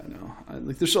yeah, I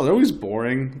know. They're always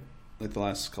boring, like the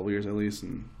last couple years at least,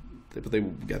 but they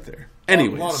will get there.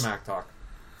 Anyways, a lot of MAC talk.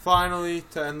 Finally,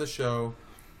 to end the show,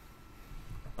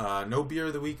 no beer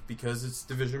of the week because it's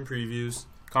division previews,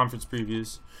 conference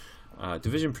previews.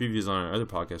 Division previews on our other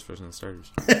podcast, First and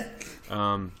Starters.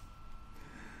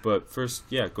 But first,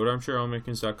 go to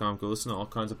ArmchairAllAmericans.com. Go listen to all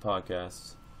kinds of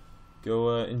podcasts.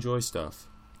 Go enjoy stuff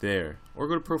there. Or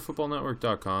go to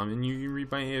ProFootballNetwork.com and you can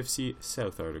read my AFC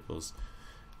South articles.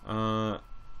 But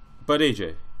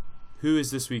AJ, who is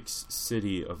this week's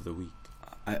City of the Week?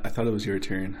 I thought it was your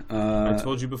turn. I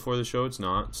told you before the show it's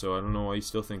not, so I don't know why you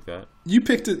still think that. You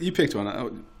picked it. You picked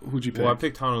one. Who'd you pick? Well, I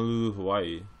picked Honolulu,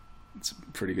 Hawaii. It's a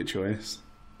pretty good choice.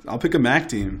 I'll pick a MAC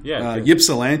team. Yeah,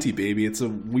 Ypsilanti, baby. It's a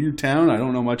weird town. I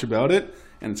don't know much about it,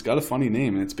 and it's got a funny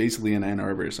name, and it's basically in Ann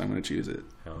Arbor, so I'm going to choose it.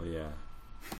 Hell yeah.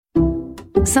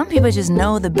 Some people just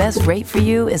know the best rate for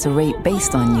you is a rate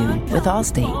based on you with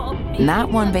Allstate.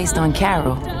 Not one based on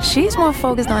Carol. She's more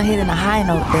focused on hitting a high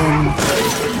note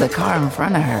than the car in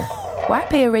front of her. Why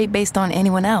pay a rate based on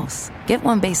anyone else? Get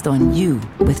one based on you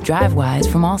with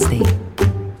DriveWise from Allstate.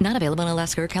 Not available in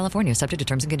Alaska or California, subject to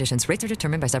terms and conditions. Rates are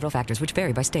determined by several factors, which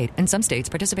vary by state. In some states,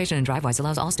 participation in DriveWise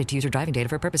allows Allstate to use your driving data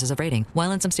for purposes of rating.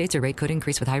 While in some states, your rate could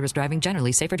increase with high-risk driving.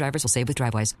 Generally, safer drivers will save with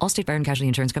DriveWise. Allstate Fire and Casualty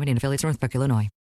Insurance Company and affiliates, Northbrook, Illinois.